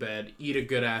ass out of bed, eat a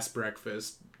good ass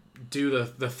breakfast, do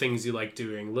the things you like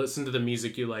doing, listen to the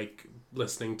music you like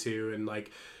listening to, and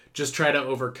just try to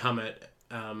overcome it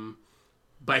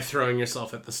by throwing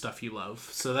yourself at the stuff you love.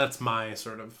 So that's my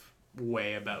sort of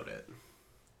way about it.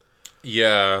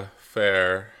 Yeah,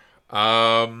 fair.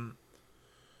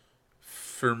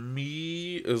 for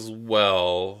me as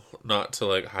well, not to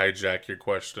like hijack your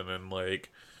question and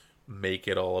like make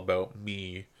it all about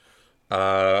me.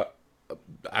 Uh,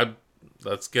 I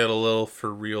let's get a little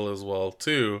for real as well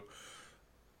too.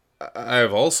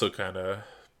 I've also kind of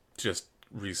just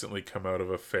recently come out of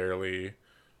a fairly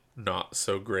not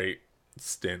so great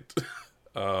stint.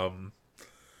 um,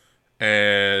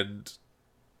 and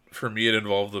for me, it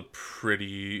involved a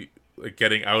pretty like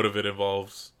getting out of it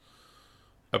involves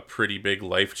a pretty big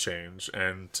life change,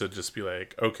 and to just be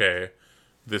like, okay,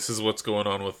 this is what's going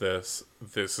on with this.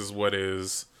 This is what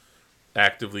is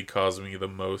actively causing me the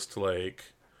most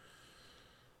like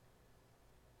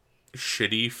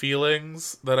shitty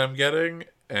feelings that I'm getting,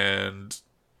 and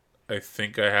I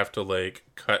think I have to like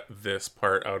cut this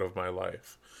part out of my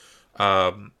life.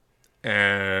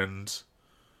 And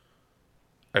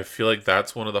I feel like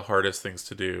that's one of the hardest things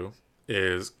to do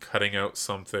is cutting out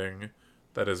something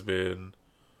that has been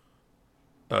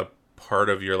a part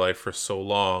of your life for so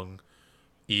long,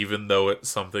 even though it's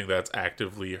something that's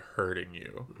actively hurting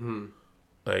you. Mm-hmm.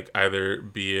 Like either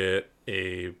be it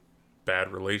a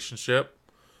bad relationship,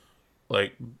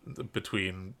 like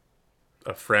between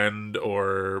a friend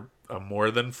or a more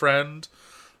than friend,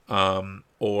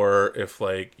 or if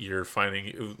like you're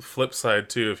finding flip side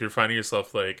too, if you're finding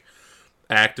yourself like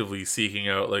actively seeking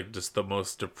out like just the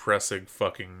most depressing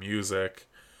fucking music,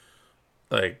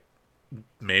 like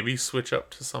maybe switch up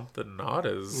to something not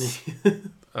as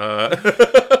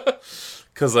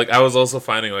because like I was also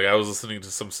finding like I was listening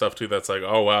to some stuff too that's like,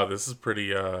 oh wow, this is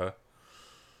pretty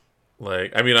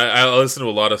like, I mean, I listen to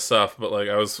a lot of stuff, but like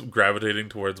I was gravitating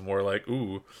towards more like,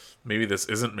 ooh, maybe this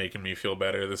isn't making me feel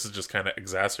better, this is just kind of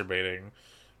exacerbating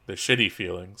the shitty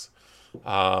feelings.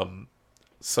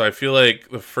 So I feel like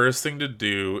the first thing to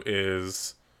do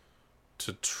is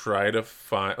to try to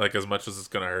find, like, as much as it's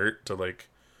gonna hurt, to like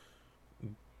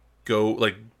go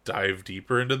like dive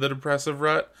deeper into the depressive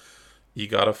rut. You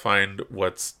gotta find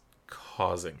what's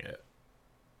causing it.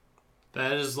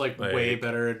 That is like way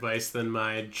better advice than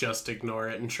my just ignore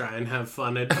it and try and have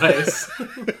fun advice.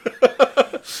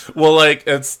 Well, like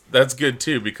that's good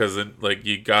too, because then like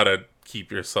you gotta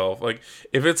keep yourself like,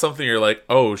 if it's something you're like,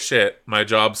 oh shit, my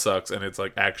job sucks and it's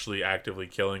like actually actively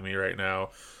killing me right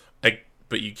now,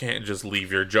 but you can't just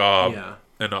leave your job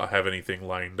and not have anything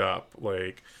lined up.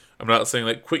 Like, I'm not saying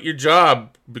like quit your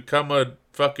job, become a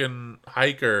fucking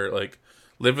hiker, like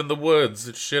live in the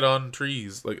woods, shit on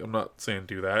trees. Like, I'm not saying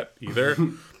do that either,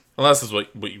 unless it's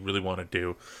what you really want to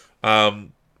do.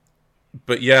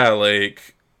 But yeah,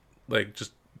 like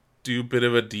just do a bit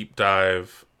of a deep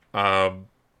dive,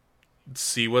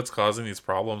 see what's causing these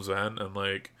problems, man, and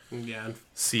like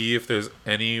see if there's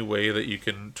any way that you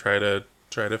can try to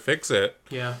fix it.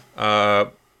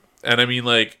 And I mean,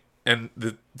 like, and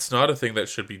it's not a thing that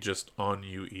should be just on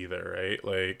you either, right?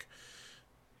 Like,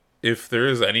 if there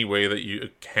is any way that you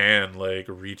can like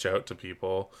reach out to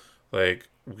people, like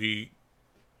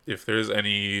if there's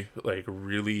any like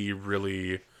really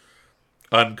really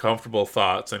uncomfortable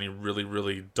thoughts, any really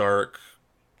really dark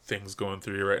things going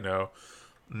through you right now,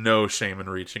 no shame in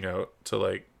reaching out to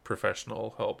like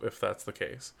professional help if that's the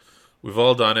case. We've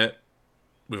all done it.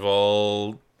 We've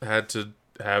all had to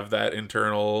have that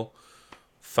internal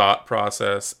thought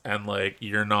process, and like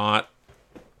you're not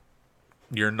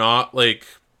like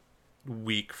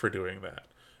weak for doing that,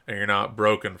 and you're not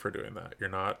broken for doing that. You're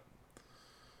not.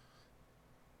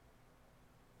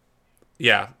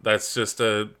 Yeah, that's just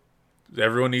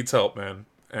everyone needs help, man,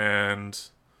 and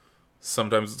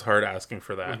sometimes it's hard asking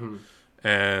for that.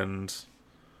 And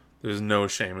there's no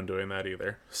shame in doing that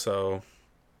either. So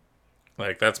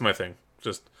like, that's my thing.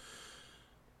 Just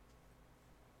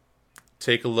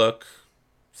take a look,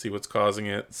 see what's causing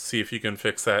it, see if you can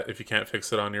fix that. If you can't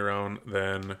fix it on your own,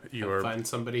 then you're find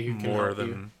somebody who can more help than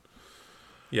you.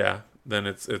 Yeah, then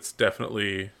it's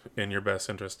definitely in your best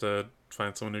interest to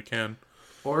find someone who can.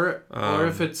 Or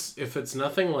if it's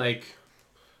nothing, like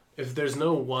if there's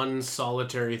no one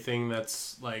solitary thing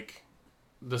that's like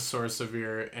the source of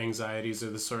your anxieties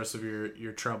or the source of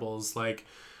your troubles, like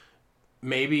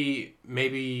maybe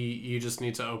you just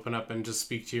need to open up and just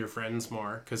speak to your friends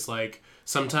more, because like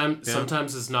sometimes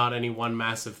it's not any one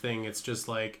massive thing. It's just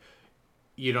like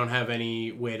you don't have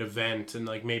any way to vent, and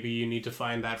like maybe you need to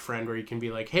find that friend where you can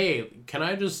be like, hey, can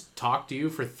I just talk to you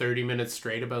for 30 minutes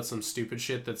straight about some stupid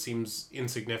shit that seems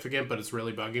insignificant but it's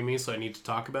really bugging me, so I need to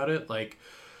talk about it, like,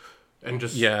 and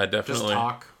just definitely just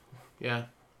talk.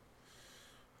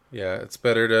 Yeah, it's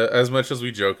better to, as much as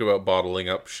we joke about bottling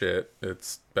up shit,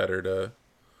 it's better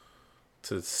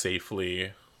to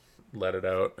safely let it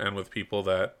out, and with people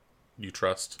that you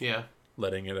trust. Yeah.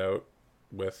 Letting it out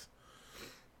with.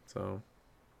 So,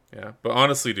 Yeah. But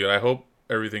honestly, dude, I hope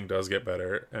everything does get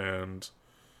better, and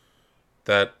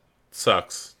that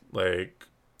sucks, like,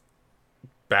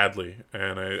 badly.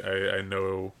 And I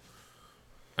know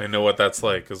what that's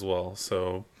like as well.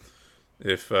 So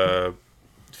if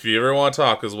you ever want to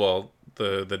talk as well,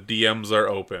 the DMs are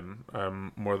open.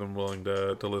 I'm more than willing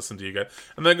to listen to you guys,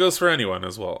 and that goes for anyone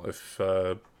as well. If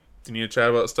you need to chat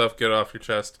about stuff, get it off your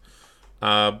chest.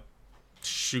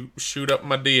 Shoot up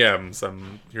my DMs.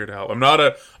 I'm here to help.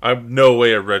 I'm no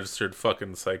way a registered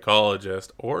fucking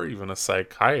psychologist or even a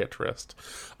psychiatrist.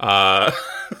 But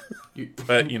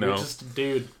you know, you're just a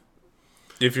dude.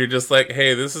 If you're just like,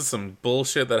 hey, this is some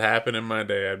bullshit that happened in my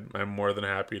day, I'm more than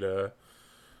happy to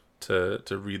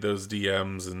read those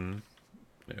DMs and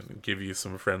give you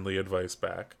some friendly advice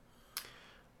back.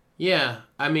 Yeah,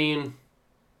 I mean,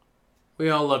 we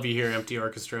all love you here, Empty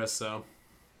Orchestra, so...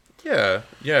 Yeah.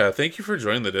 Thank you for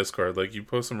joining the Discord. Like, you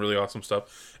post some really awesome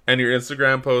stuff. And your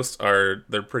Instagram posts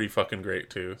they're pretty fucking great,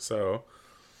 too. So,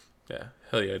 yeah.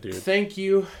 Hell yeah, dude. Thank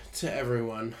you to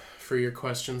everyone for your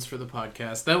questions for the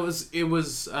podcast. It was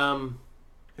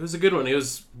a good one. It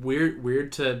was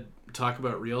weird to talk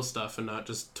about real stuff and not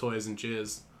just toys and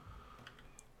jizz.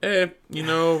 You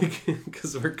know...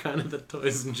 Because we're kind of the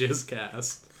toys and jizz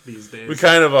cast these days. We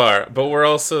kind of are, but we're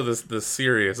also the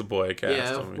serious boy cast.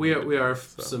 Yeah, we are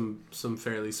some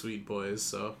fairly sweet boys,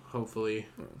 so hopefully...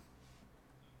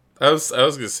 I was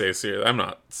gonna say serious. I'm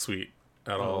not sweet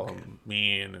at all. Okay. I'm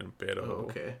mean and bitter. Oh,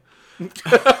 okay.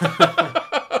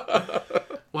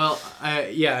 Well,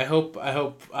 I hope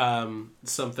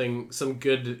some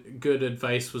good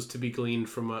advice was to be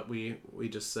gleaned from what we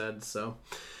just said. So,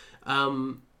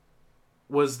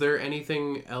 was there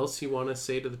anything else you want to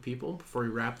say to the people before we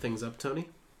wrap things up, Tony?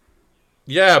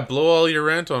 Yeah, blow all your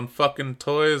rent on fucking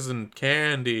toys and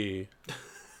candy.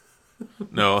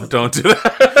 No, don't do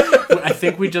that. I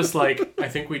think we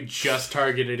just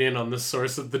targeted in on the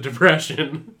source of the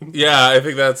depression. Yeah, I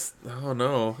think that's... Oh,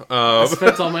 no. I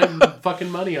spent all my fucking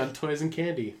money on toys and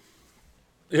candy.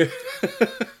 If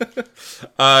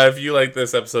you like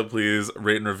this episode, please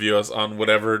rate and review us on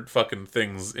whatever fucking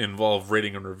things involve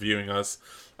rating and reviewing us.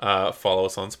 Follow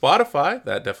us on Spotify.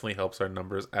 That definitely helps our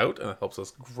numbers out and helps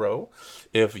us grow.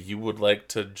 If you would like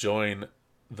to join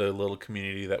the little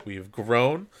community that we've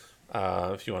grown,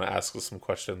 if you want to ask us some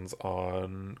questions of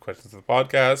the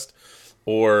podcast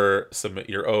or submit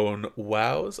your own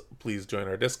wows, please join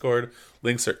our Discord.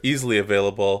 Links are easily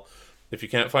available. If you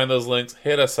can't find those links,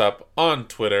 hit us up on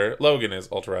Twitter. Logan is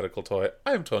Ultra Radical Toy.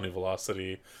 I'm Tony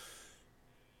Velocity.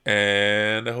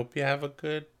 And I hope you have a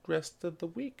good rest of the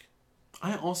week.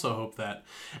 I also hope that.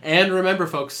 And remember,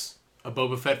 folks, a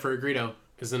Boba Fett for a Greedo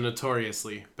is a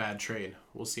notoriously bad trade.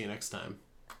 We'll see you next time.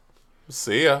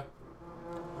 See ya.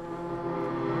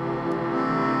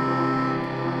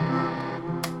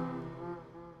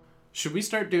 Should we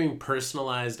start doing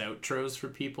personalized outros for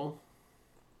people?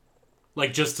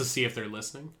 Like, just to see if they're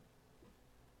listening?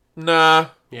 Nah.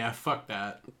 Yeah, fuck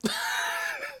that.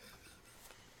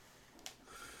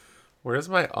 Where's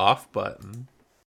my off button?